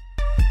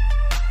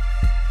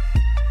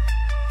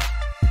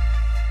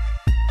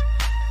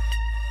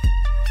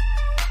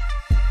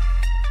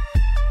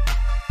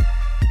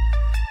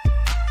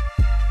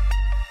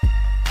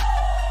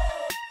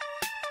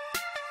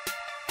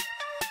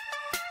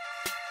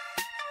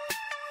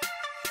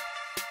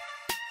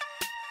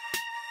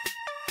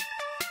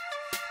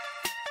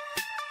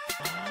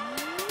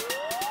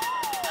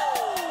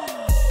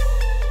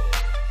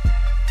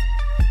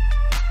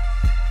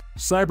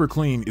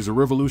 CyberClean is a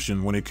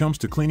revolution when it comes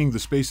to cleaning the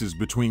spaces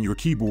between your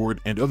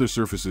keyboard and other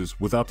surfaces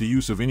without the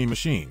use of any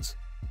machines.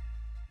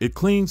 It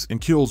cleans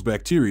and kills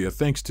bacteria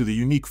thanks to the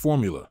unique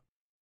formula.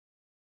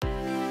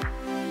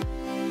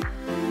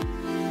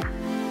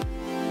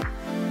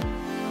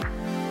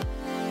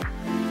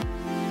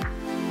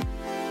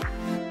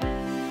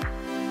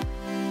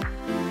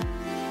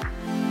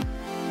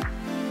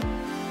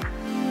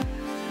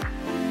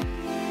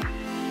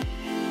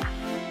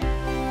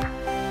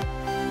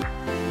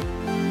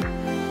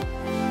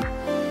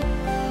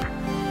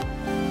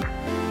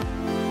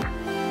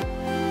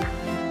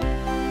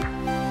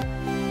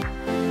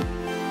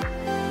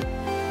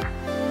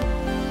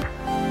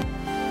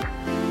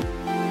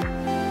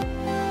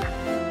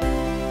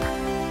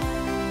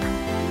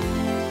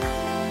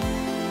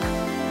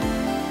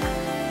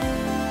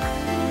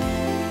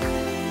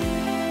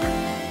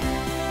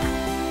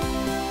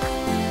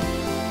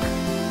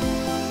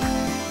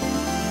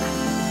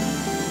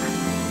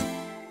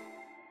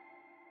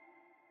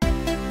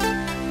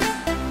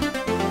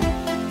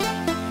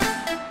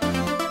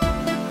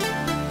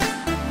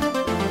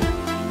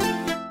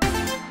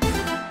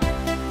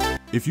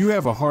 If you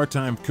have a hard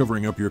time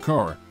covering up your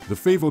car, the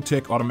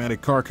Favotech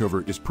automatic car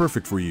cover is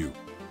perfect for you.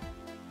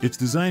 It's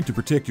designed to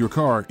protect your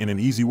car in an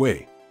easy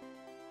way.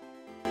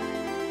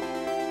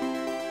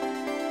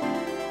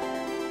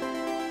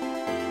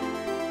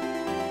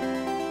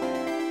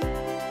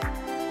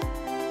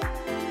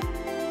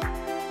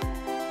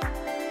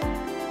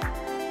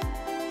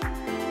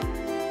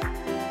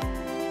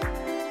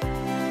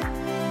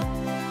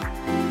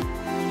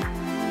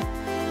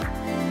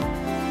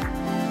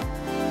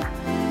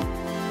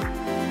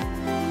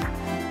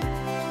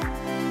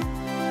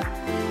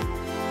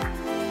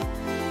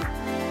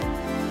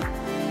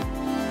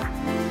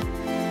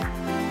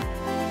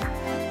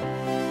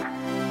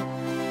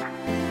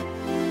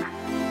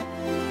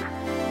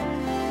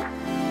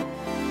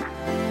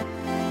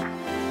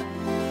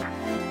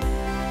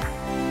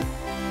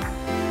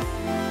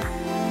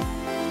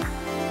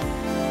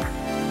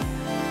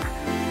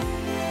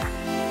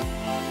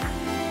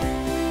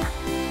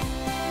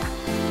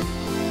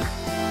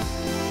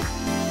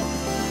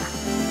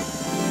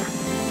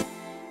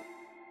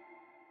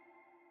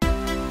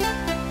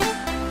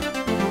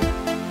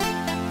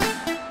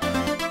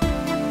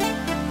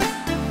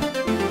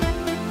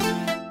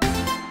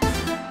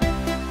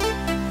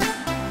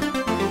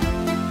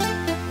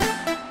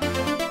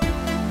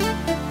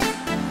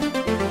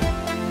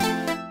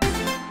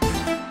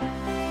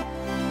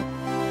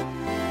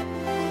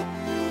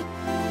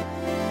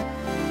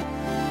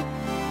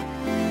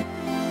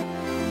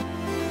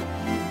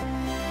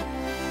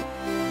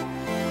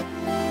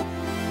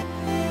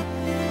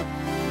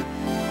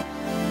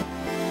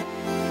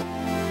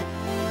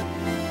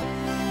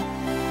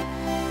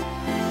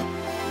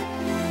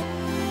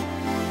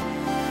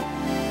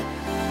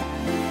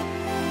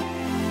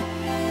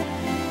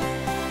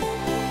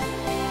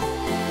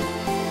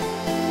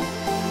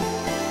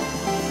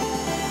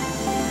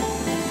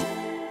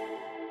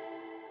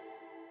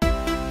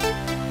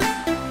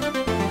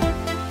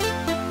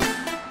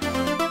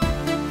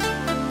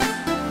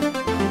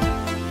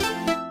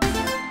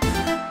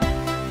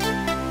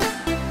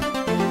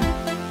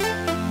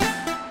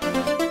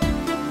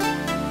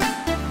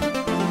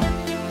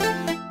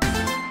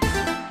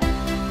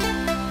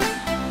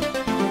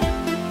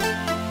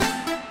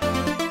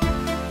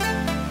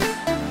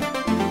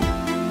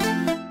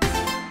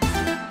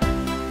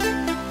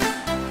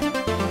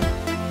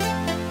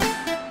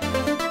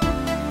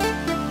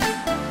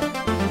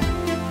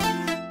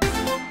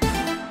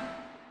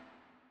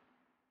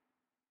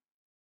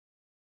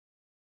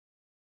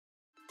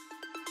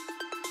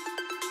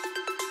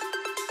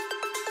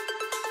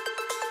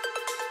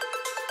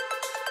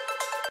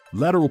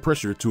 Lateral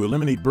pressure to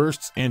eliminate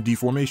bursts and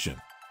deformation.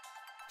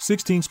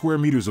 16 square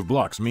meters of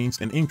blocks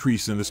means an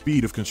increase in the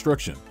speed of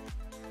construction.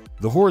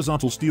 The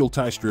horizontal steel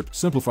tie strip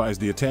simplifies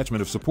the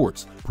attachment of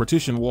supports,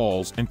 partition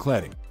walls, and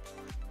cladding.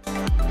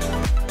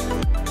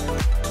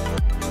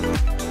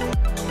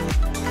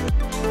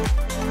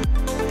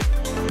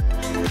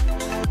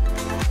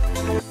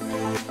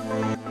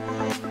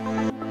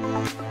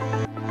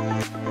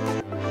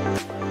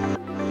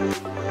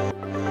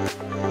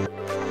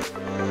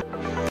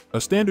 A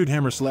standard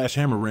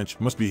hammer/hammer wrench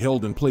must be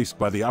held in place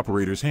by the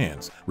operator's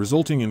hands,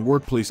 resulting in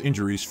workplace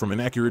injuries from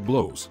inaccurate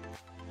blows.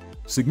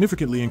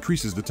 Significantly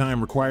increases the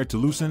time required to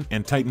loosen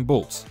and tighten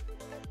bolts.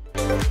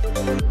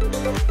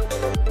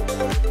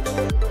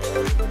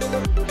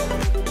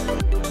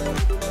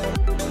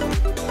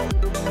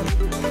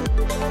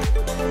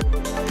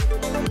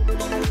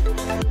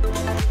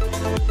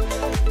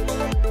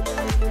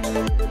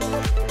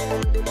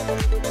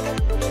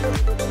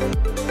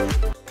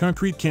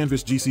 Concrete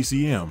Canvas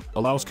GCCM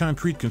allows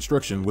concrete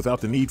construction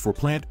without the need for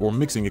plant or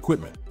mixing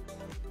equipment.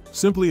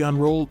 Simply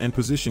unroll and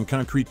position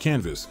concrete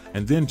canvas,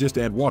 and then just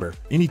add water,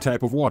 any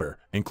type of water,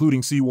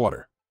 including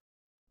seawater.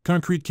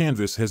 Concrete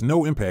canvas has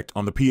no impact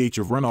on the pH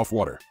of runoff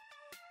water.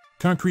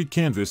 Concrete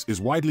canvas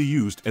is widely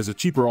used as a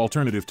cheaper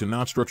alternative to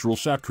non-structural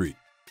shotcrete.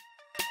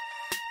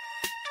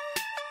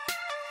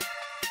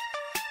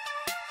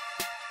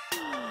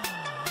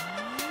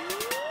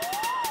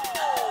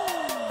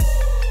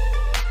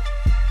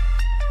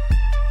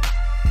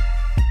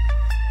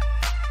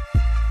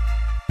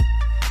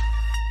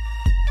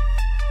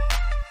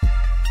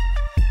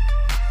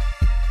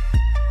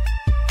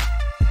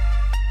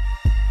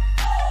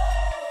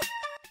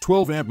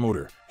 "12-amp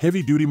motor,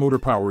 heavy-duty motor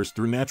powers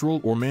through natural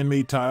or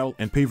man-made tile,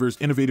 and Paver's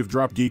innovative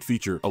drop gate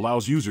feature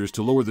allows users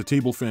to lower the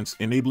table fence,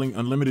 enabling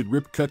unlimited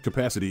rip cut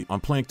capacity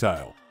on plank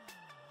tile.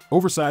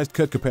 Oversized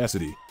cut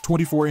capacity,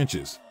 24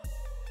 inches.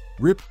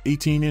 Rip,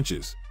 18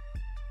 inches.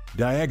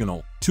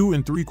 Diagonal,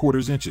 2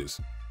 3/4 inches.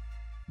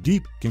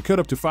 Deep, can cut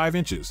up to 5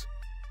 inches.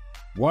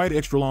 Wide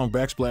extra-long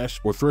backsplash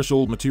or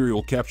threshold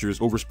material captures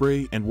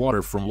overspray and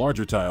water from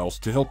larger tiles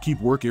to help keep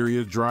work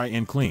area dry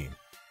and clean.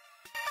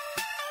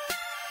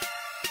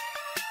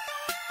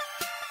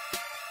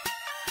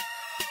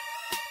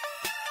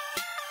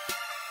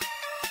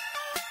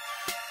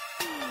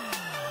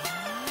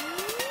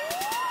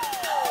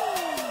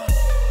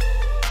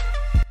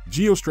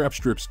 Geostrap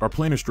strips are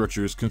planar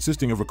structures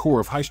consisting of a core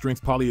of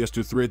high-strength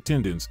polyester thread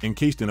tendons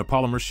encased in a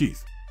polymer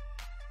sheath.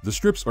 The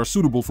strips are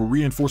suitable for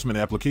reinforcement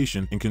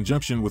application in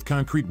conjunction with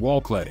concrete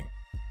wall cladding.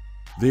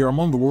 They are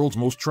among the world's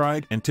most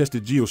tried and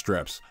tested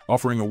geostraps,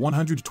 offering a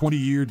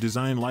 120-year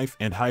design life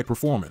and high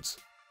performance.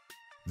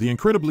 The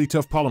incredibly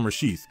tough polymer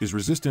sheath is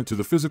resistant to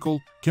the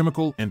physical,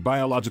 chemical, and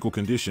biological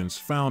conditions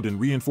found in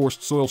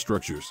reinforced soil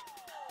structures.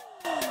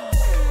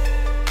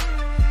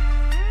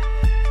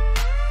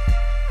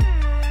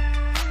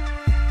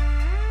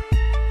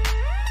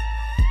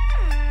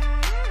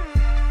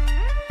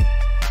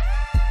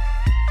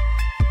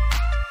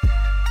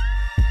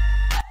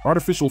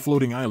 Artificial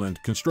floating island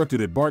constructed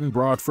at Barton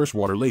Broad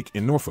Freshwater Lake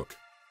in Norfolk.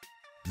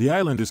 The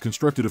island is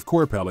constructed of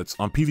core pallets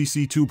on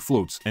PVC tube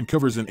floats and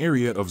covers an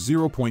area of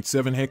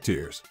 0.7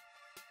 hectares.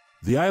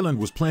 The island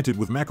was planted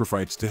with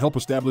macrophytes to help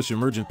establish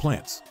emergent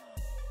plants.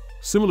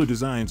 Similar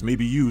designs may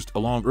be used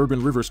along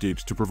urban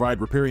riverscapes to provide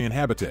riparian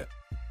habitat.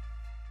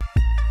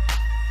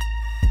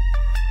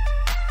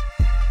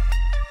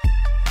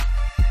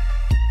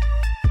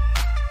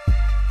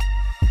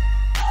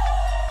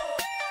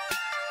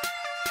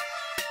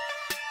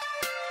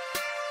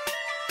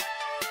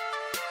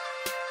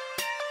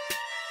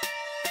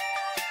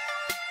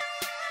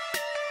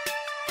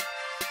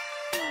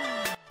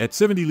 At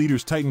 70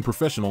 liters, Titan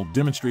Professional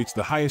demonstrates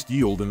the highest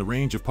yield in the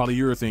range of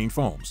polyurethane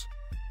foams.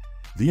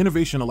 The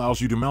innovation allows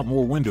you to mount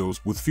more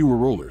windows with fewer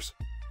rollers.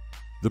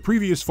 The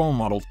previous foam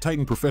model,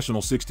 Titan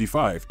Professional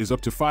 65, is up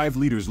to 5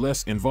 liters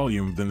less in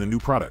volume than the new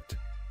product.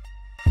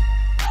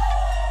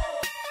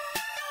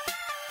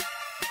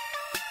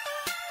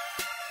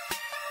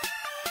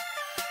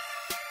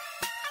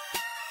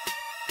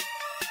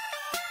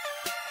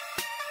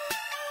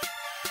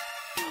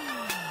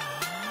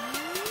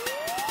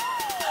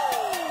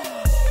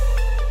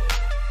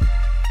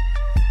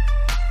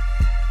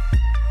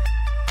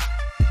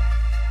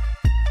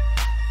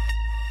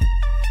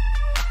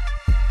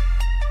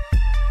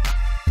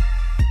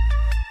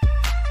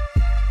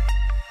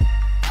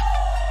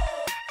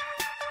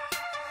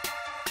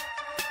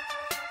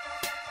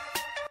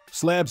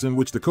 Slabs in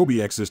which the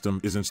Kobiax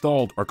system is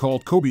installed are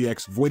called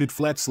Kobiax voided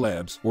flat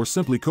slabs or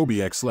simply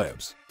Kobiax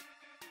slabs.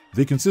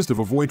 They consist of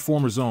a void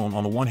former zone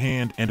on the one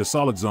hand and a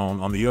solid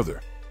zone on the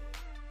other.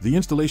 The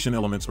installation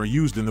elements are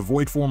used in the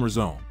void former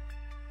zone.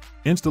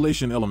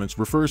 Installation elements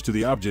refers to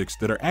the objects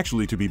that are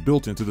actually to be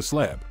built into the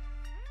slab.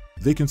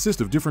 They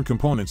consist of different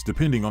components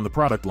depending on the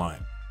product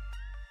line.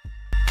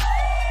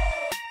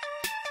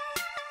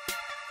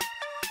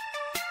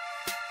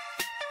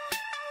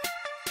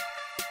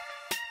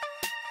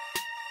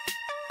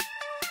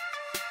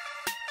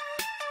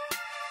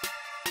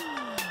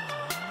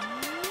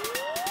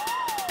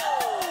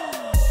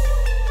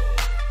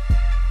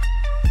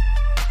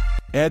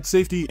 Add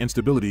safety and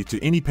stability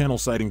to any panel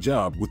siding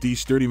job with these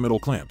sturdy metal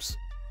clamps.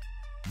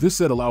 This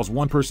set allows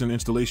one-person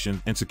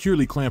installation and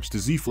securely clamps to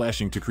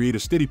Z-flashing to create a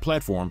steady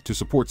platform to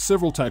support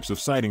several types of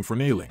siding for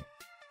nailing.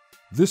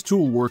 This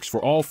tool works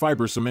for all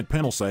fiber cement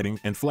panel siding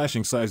and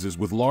flashing sizes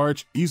with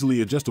large,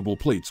 easily adjustable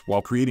plates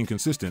while creating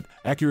consistent,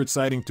 accurate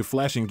siding to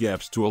flashing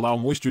gaps to allow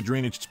moisture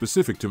drainage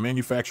specific to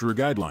manufacturer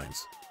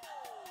guidelines.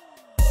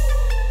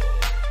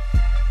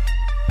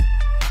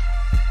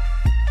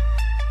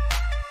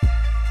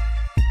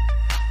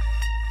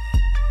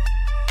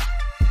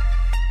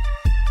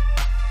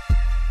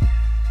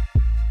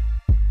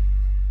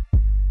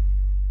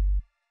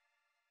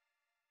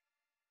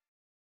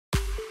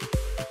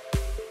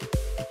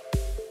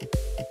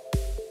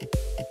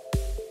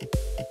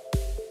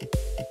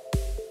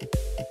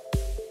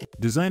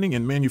 Designing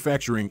and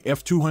manufacturing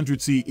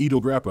F200C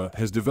Edelgrappa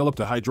has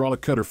developed a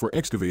hydraulic cutter for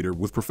excavator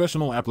with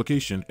professional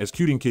application as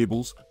cuting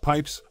cables,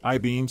 pipes,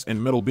 I-beams,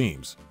 and metal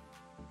beams.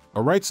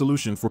 A right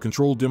solution for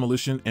controlled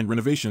demolition and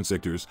renovation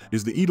sectors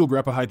is the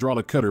Edelgrappa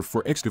hydraulic cutter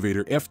for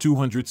excavator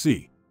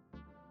F200C.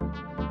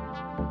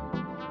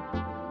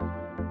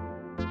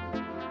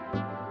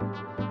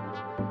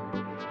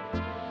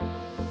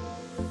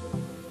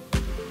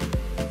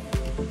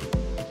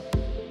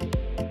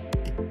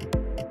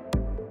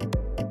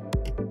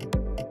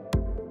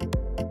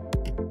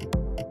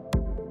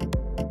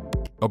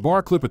 A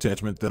bar clip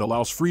attachment that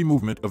allows free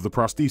movement of the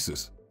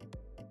prosthesis.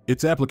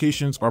 Its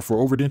applications are for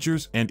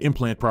overdentures and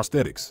implant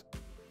prosthetics.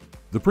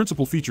 The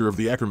principal feature of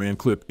the Ackerman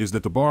clip is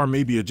that the bar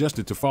may be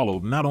adjusted to follow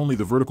not only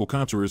the vertical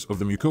contours of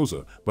the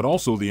mucosa, but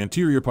also the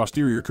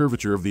anterior-posterior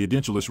curvature of the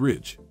edentulous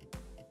ridge.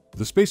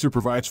 The spacer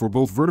provides for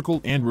both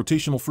vertical and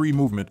rotational free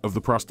movement of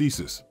the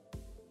prosthesis.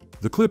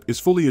 The clip is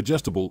fully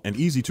adjustable and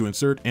easy to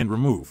insert and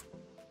remove.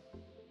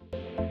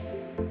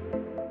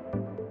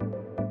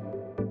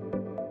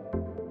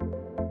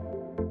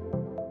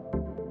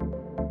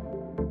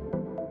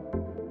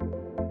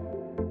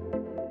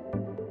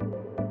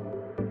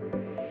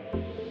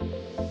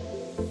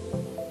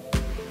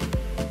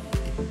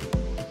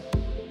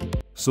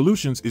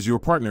 Solutions is your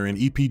partner in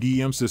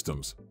EPDM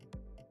systems.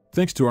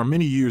 Thanks to our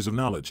many years of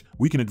knowledge,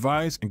 we can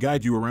advise and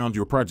guide you around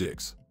your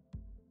projects.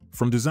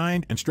 From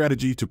design and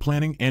strategy to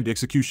planning and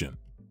execution.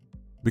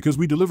 Because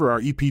we deliver our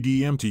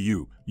EPDM to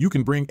you, you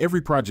can bring every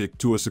project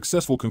to a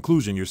successful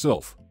conclusion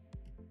yourself.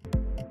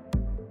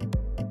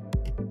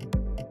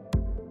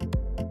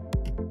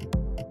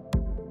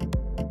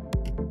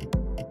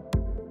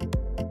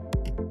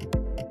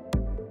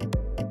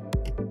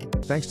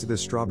 Thanks to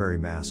this strawberry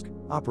mask,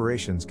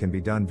 operations can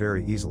be done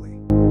very easily.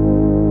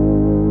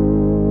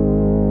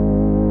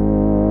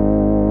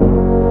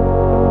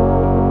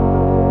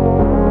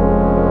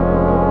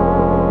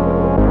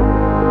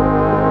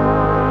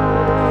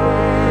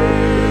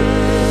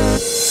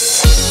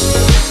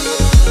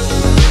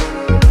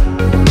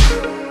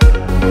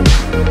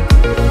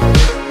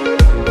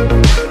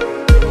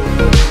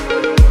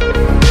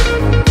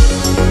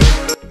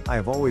 I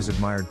have always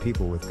admired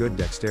people with good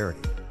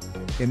dexterity.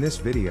 In this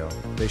video,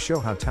 they show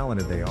how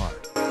talented they are.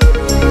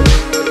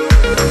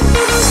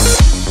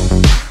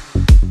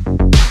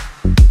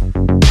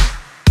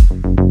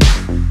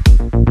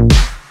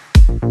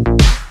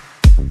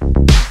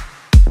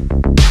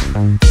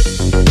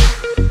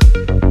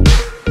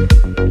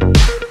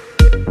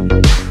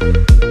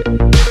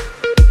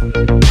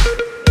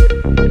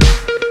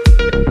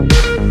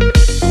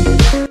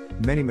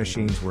 Many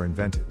machines were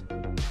invented.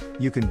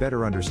 You can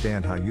better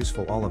understand how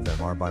useful all of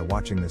them are by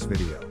watching this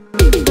video.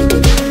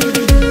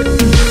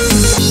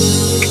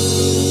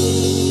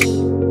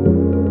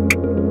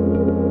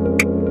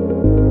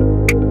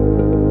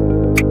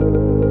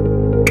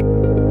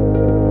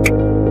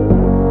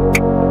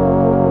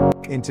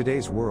 In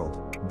today's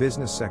world,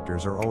 business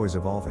sectors are always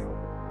evolving.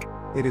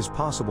 It is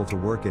possible to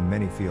work in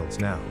many fields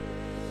now.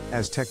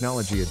 As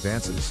technology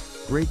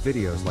advances, great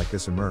videos like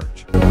this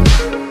emerge.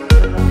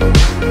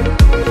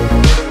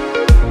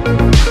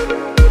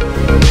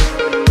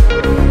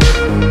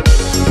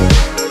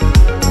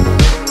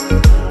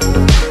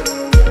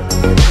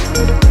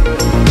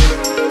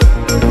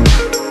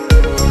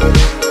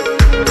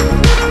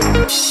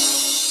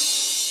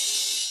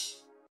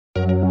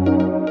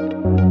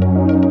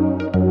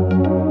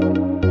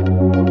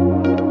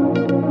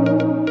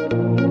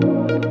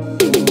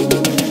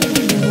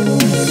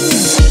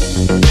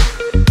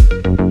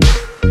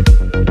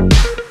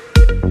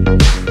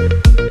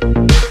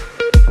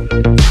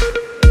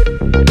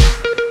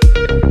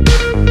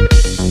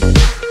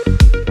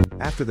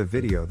 After the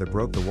video that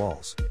broke the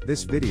walls,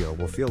 this video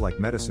will feel like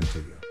medicine to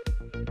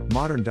you.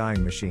 Modern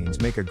dyeing machines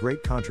make a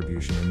great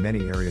contribution in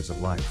many areas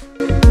of life.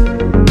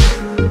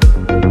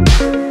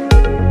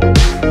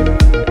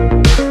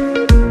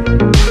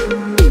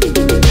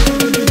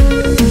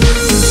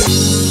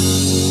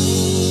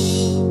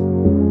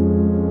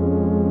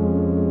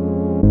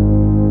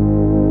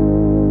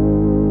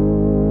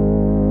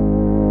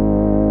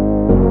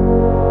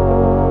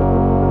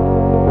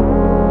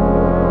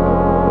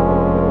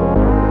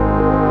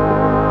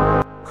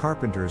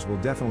 Carpenters will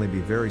definitely be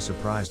very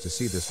surprised to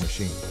see this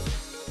machine.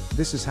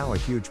 This is how a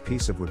huge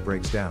piece of wood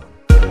breaks down.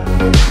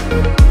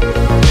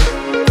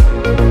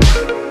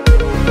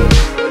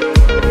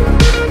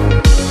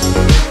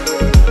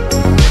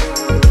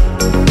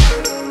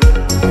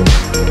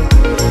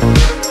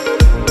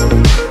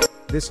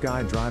 This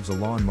guy drives a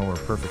lawnmower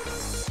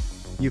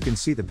perfectly. You can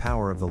see the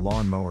power of the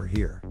lawnmower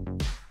here.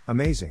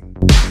 Amazing.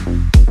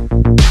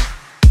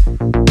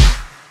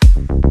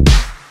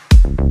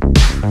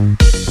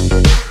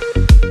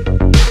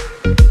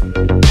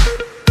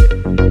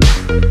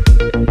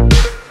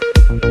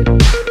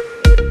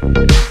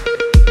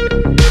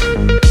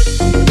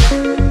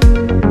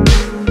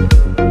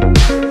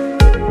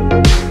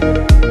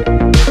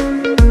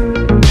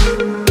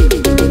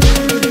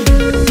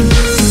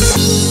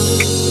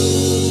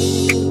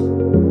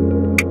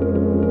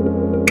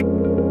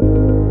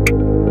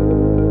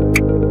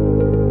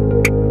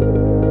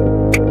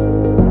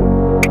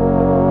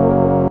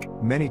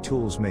 Many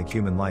tools make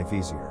human life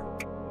easier.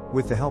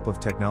 With the help of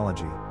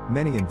technology,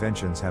 many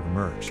inventions have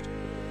emerged.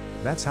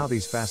 That's how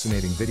these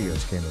fascinating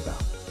videos came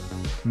about.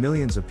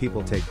 Millions of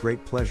people take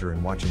great pleasure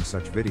in watching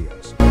such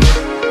videos.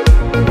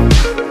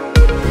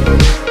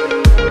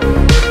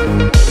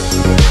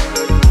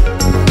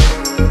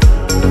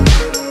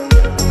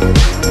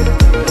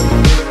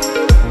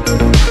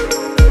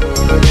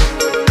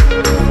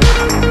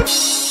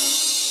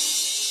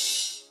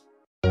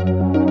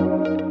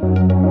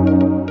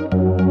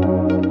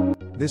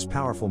 This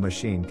powerful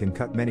machine can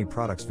cut many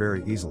products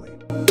very easily.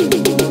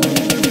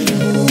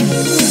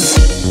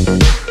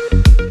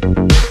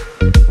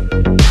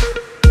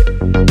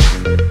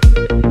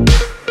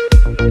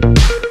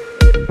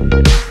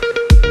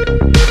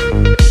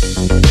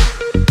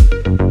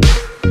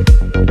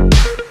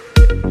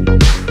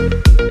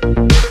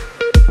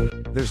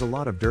 There's a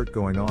lot of dirt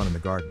going on in the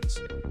gardens.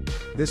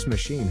 This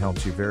machine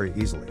helps you very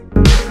easily.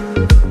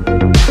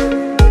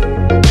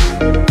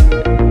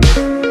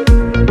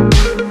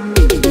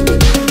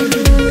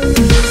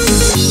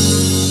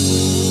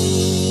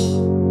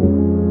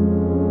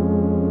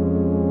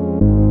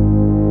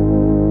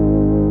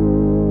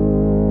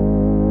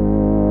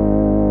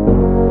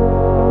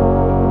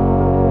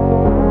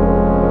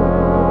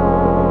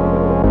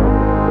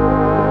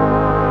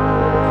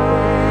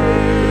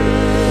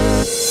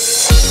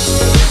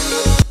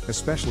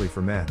 Especially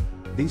for men,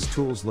 these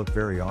tools look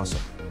very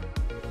awesome.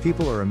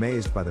 People are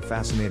amazed by the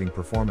fascinating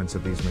performance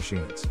of these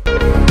machines.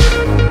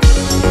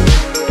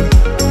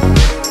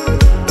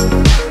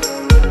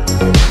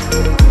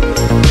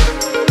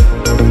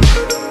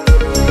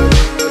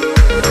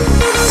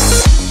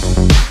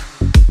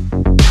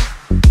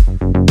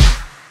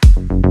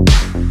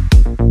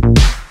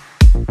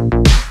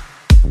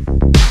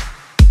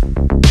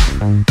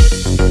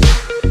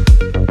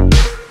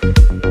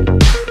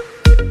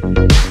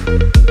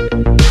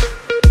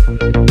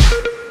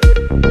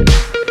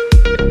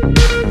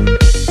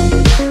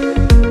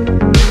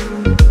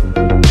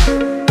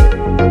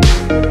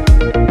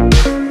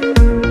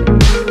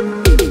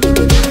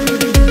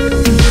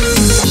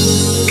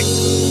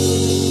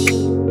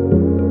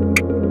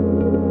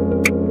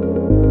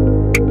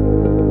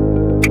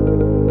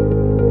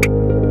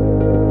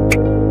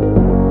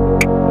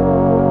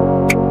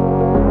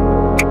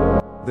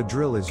 The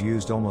drill is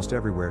used almost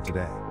everywhere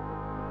today.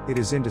 It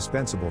is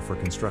indispensable for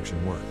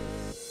construction work.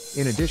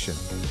 In addition,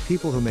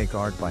 people who make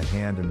art by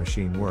hand and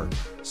machine work,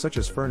 such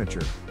as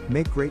furniture,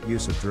 make great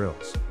use of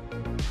drills.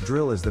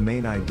 Drill is the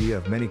main idea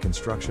of many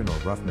construction or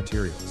rough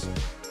materials.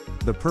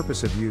 The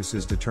purpose of use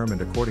is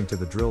determined according to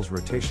the drill's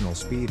rotational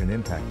speed and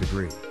impact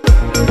degree.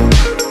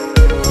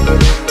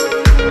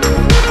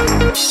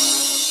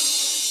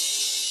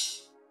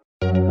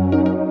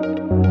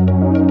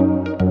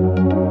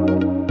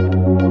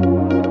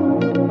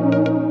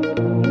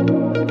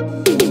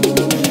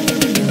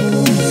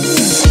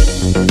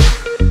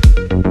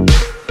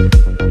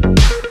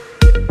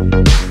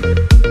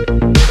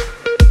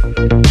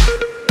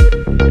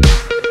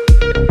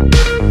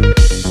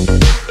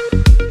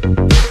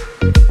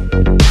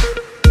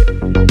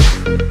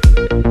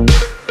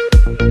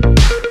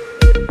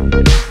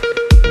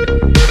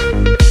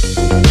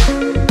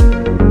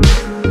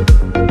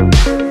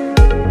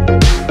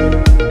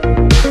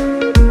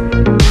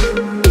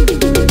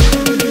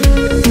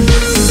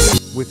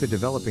 With the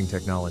developing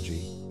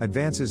technology,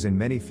 advances in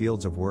many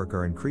fields of work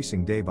are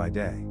increasing day by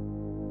day.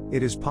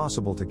 It is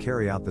possible to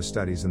carry out the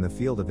studies in the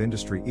field of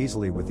industry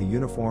easily with the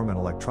uniform and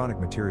electronic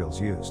materials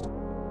used.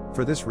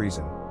 For this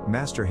reason,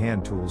 master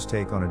hand tools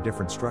take on a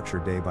different structure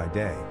day by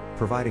day,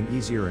 providing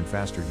easier and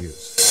faster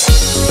use.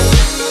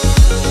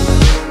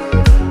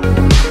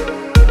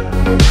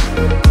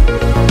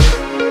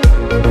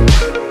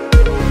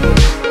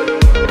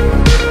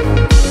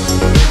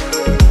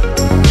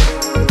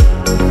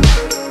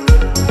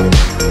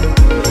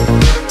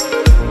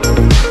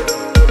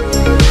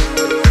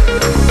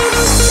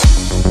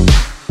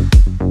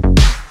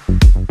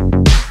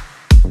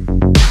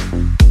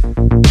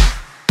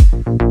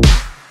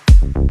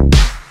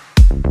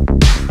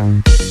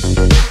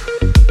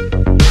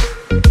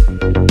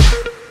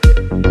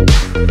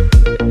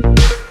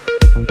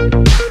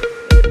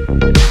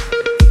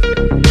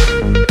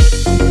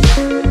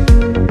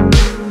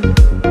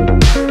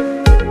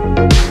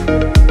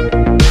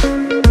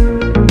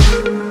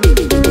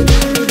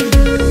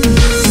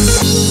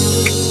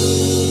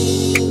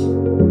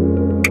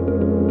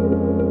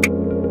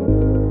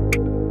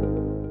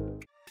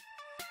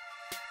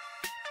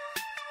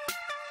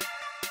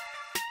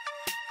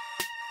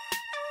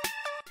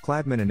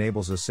 Cladman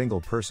enables a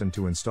single person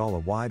to install a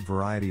wide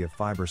variety of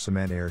fiber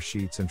cement air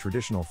sheets and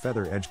traditional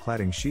feather edge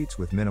cladding sheets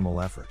with minimal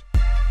effort.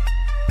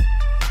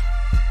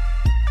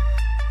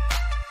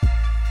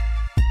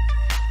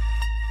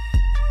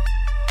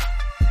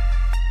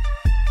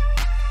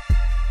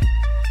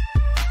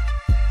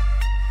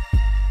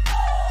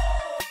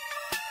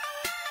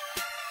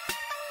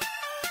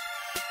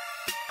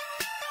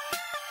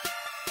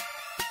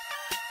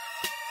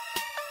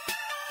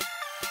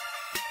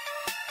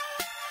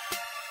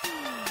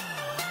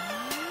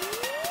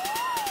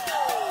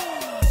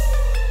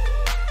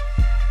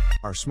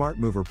 Our Smart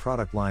Mover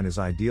product line is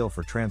ideal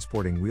for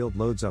transporting wheeled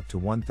loads up to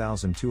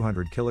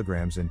 1,200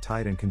 kilograms in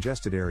tight and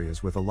congested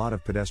areas with a lot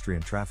of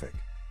pedestrian traffic.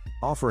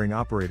 Offering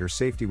operator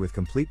safety with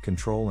complete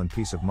control and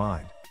peace of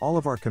mind, all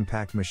of our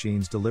compact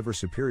machines deliver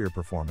superior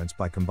performance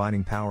by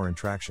combining power and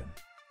traction.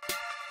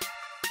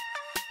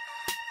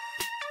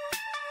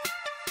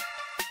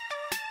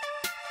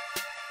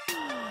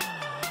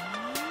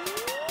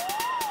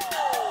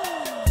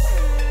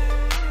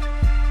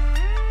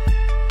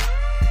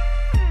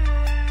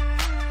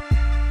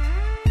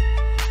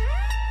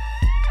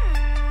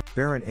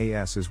 Baron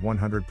AS is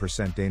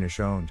 100%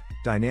 Danish-owned,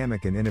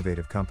 dynamic and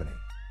innovative company.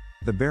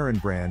 The Baron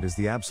brand is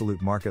the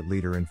absolute market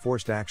leader in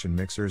forced action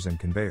mixers and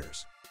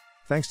conveyors.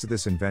 Thanks to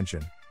this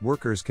invention,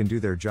 workers can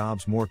do their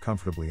jobs more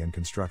comfortably in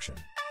construction.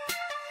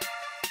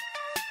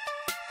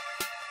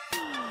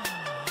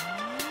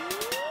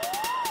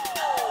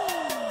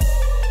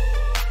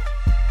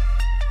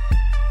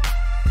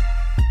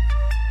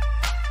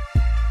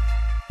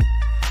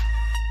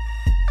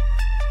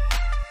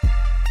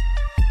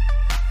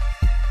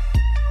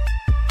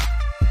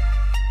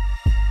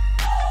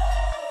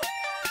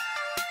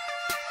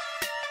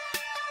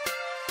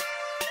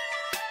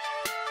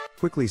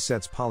 Quickly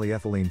sets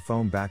polyethylene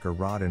foam backer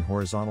rod in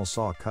horizontal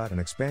saw cut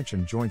and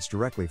expansion joints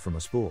directly from a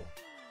spool.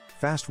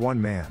 Fast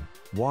one-man,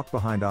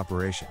 walk-behind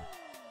operation.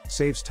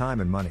 Saves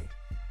time and money.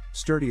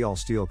 Sturdy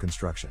all-steel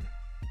construction.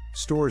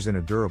 Stores in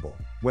a durable,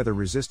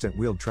 weather-resistant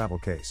wheeled travel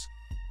case.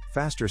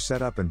 Faster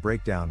setup and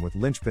breakdown with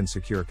linchpin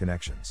secure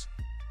connections.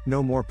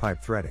 No more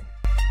pipe threading.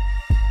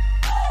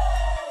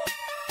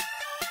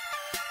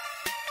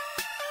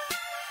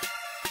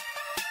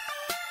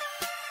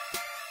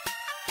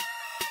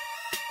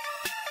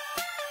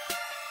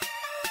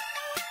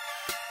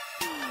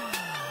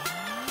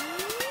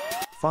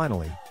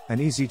 Finally,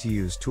 an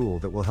easy-to-use tool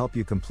that will help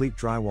you complete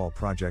drywall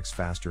projects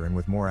faster and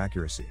with more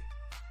accuracy.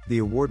 The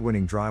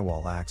award-winning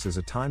Drywall Axe is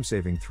a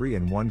time-saving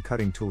 3-in-1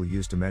 cutting tool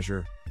used to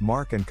measure,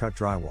 mark and cut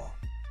drywall.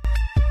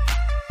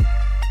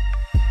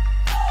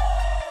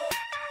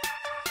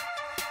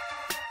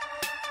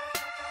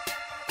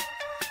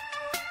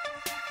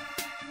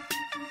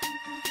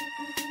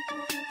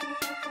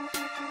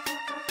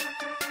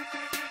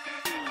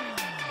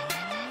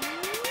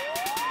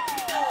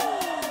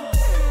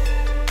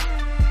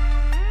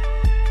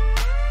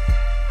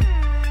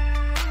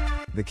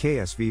 The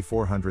KSV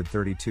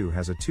 432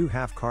 has a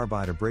 2/2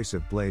 carbide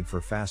abrasive blade for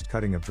fast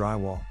cutting of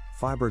drywall,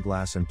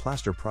 fiberglass and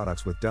plaster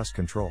products with dust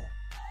control.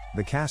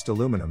 The cast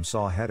aluminum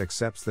saw head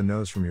accepts the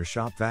nose from your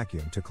shop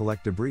vacuum to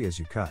collect debris as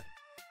you cut.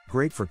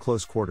 Great for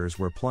close quarters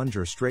where plunge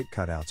or straight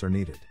cutouts are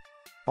needed.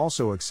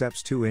 Also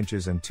accepts 2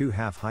 inches and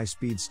 2/2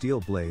 high-speed steel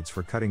blades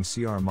for cutting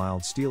CR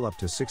mild steel up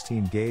to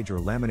 16 gauge or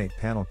laminate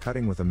panel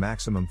cutting with a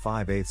maximum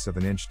 5/8 of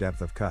an inch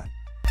depth of cut.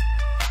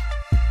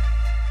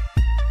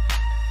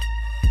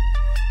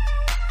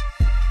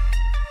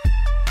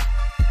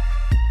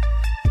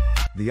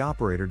 The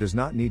operator does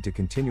not need to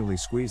continually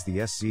squeeze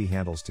the SZ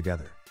handles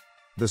together.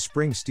 The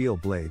spring steel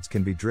blades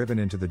can be driven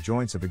into the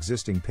joints of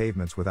existing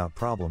pavements without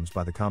problems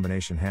by the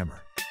combination hammer.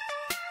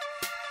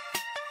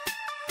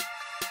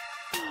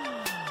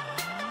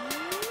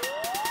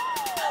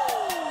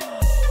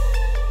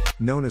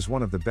 Known as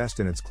one of the best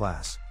in its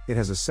class, it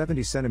has a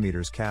 70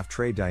 cm calf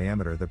tray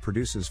diameter that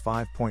produces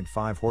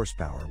 5.5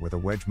 horsepower with a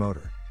wedge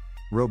motor.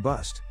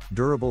 Robust,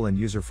 durable and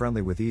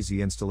user-friendly with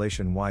easy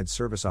installation, wide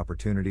service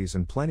opportunities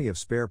and plenty of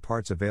spare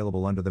parts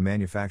available under the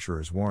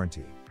manufacturer's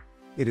warranty.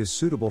 It is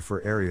suitable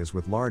for areas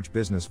with large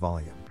business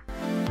volume.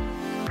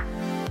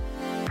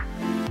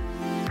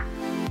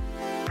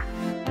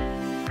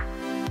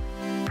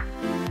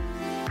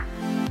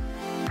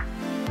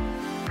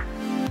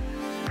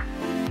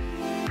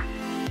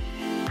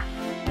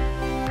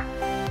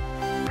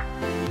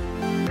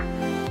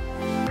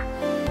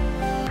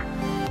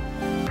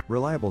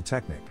 Reliable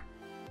technique.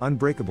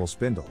 Unbreakable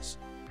spindles.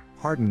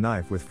 Hardened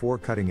knife with 4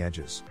 cutting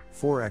edges,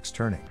 4x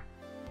turning.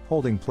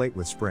 Holding plate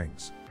with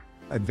springs.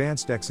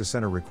 Advanced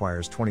Exocenter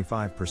requires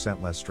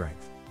 25% less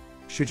strength.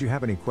 Should you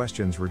have any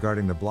questions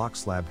regarding the Block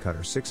Slab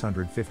Cutter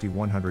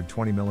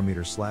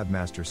 650-120mm Slab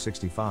Master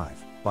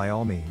 65, by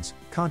all means,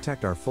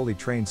 contact our fully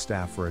trained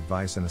staff for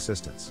advice and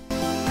assistance.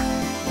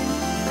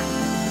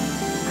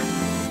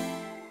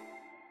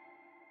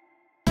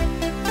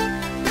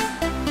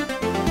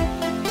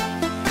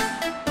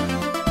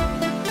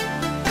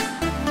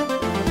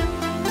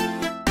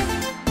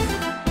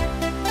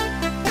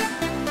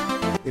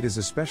 It is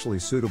especially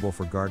suitable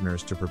for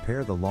gardeners to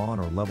prepare the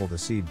lawn or level the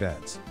seed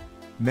beds.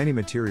 Many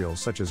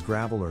materials such as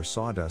gravel or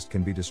sawdust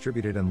can be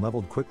distributed and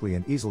leveled quickly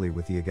and easily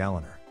with the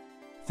egaliner.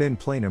 Thin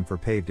planum for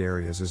paved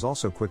areas is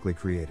also quickly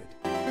created.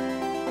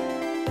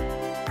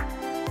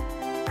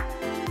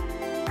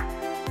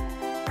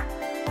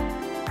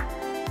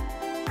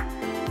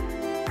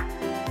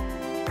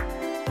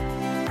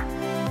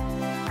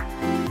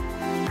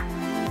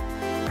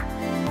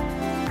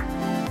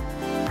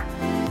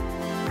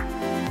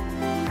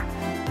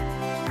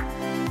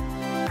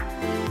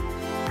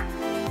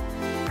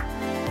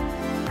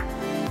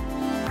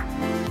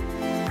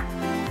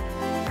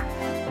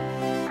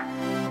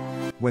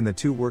 When the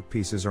two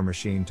workpieces are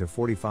machined to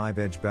 45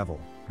 edge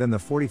bevel, then the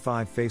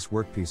 45 face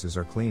workpieces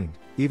are cleaned,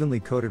 evenly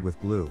coated with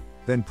glue,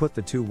 then put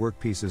the two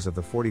workpieces of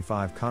the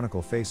 45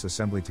 conical face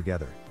assembly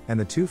together, and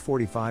the two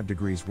 45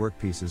 degrees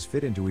workpieces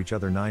fit into each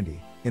other 90,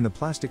 in the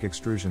plastic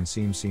extrusion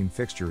seam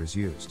fixture is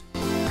used.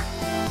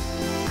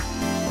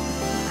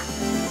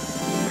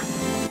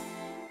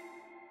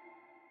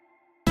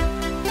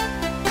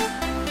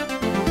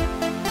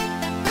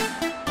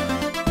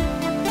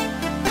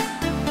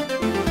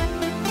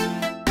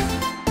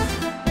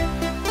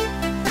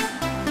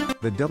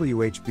 The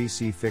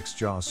WHBC fixed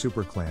jaw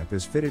super clamp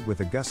is fitted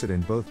with a gusset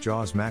in both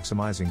jaws,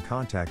 maximizing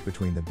contact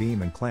between the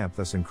beam and clamp,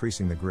 thus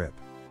increasing the grip.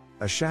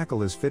 A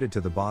shackle is fitted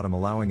to the bottom,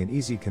 allowing an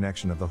easy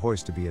connection of the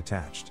hoist to be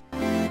attached.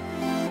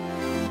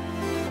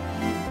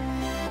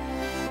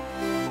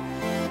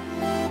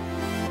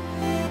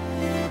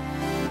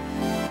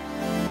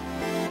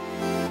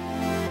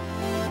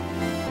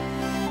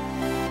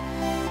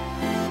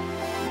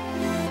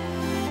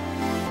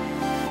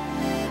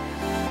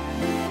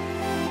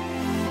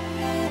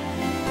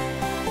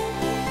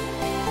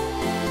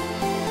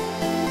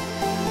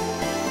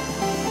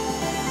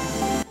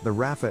 The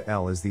Rapha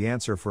L is the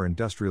answer for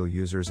industrial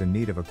users in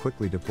need of a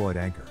quickly deployed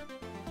anchor.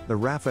 The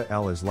Rapha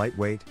L is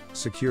lightweight,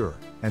 secure,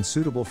 and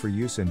suitable for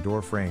use in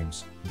door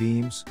frames,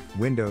 beams,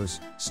 windows,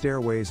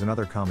 stairways, and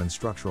other common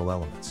structural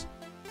elements.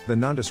 The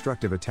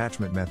non-destructive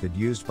attachment method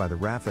used by the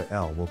Rapha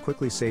L will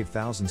quickly save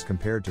thousands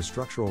compared to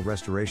structural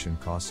restoration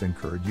costs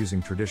incurred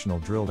using traditional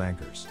drilled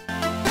anchors.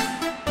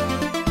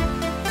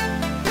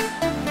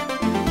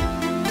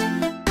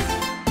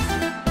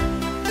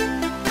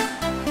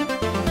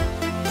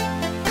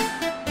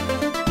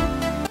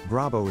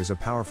 Bravo is a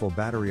powerful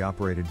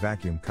battery-operated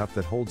vacuum cup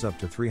that holds up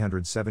to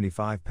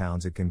 375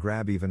 pounds. It can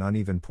grab even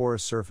uneven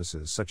porous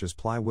surfaces such as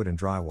plywood and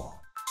drywall.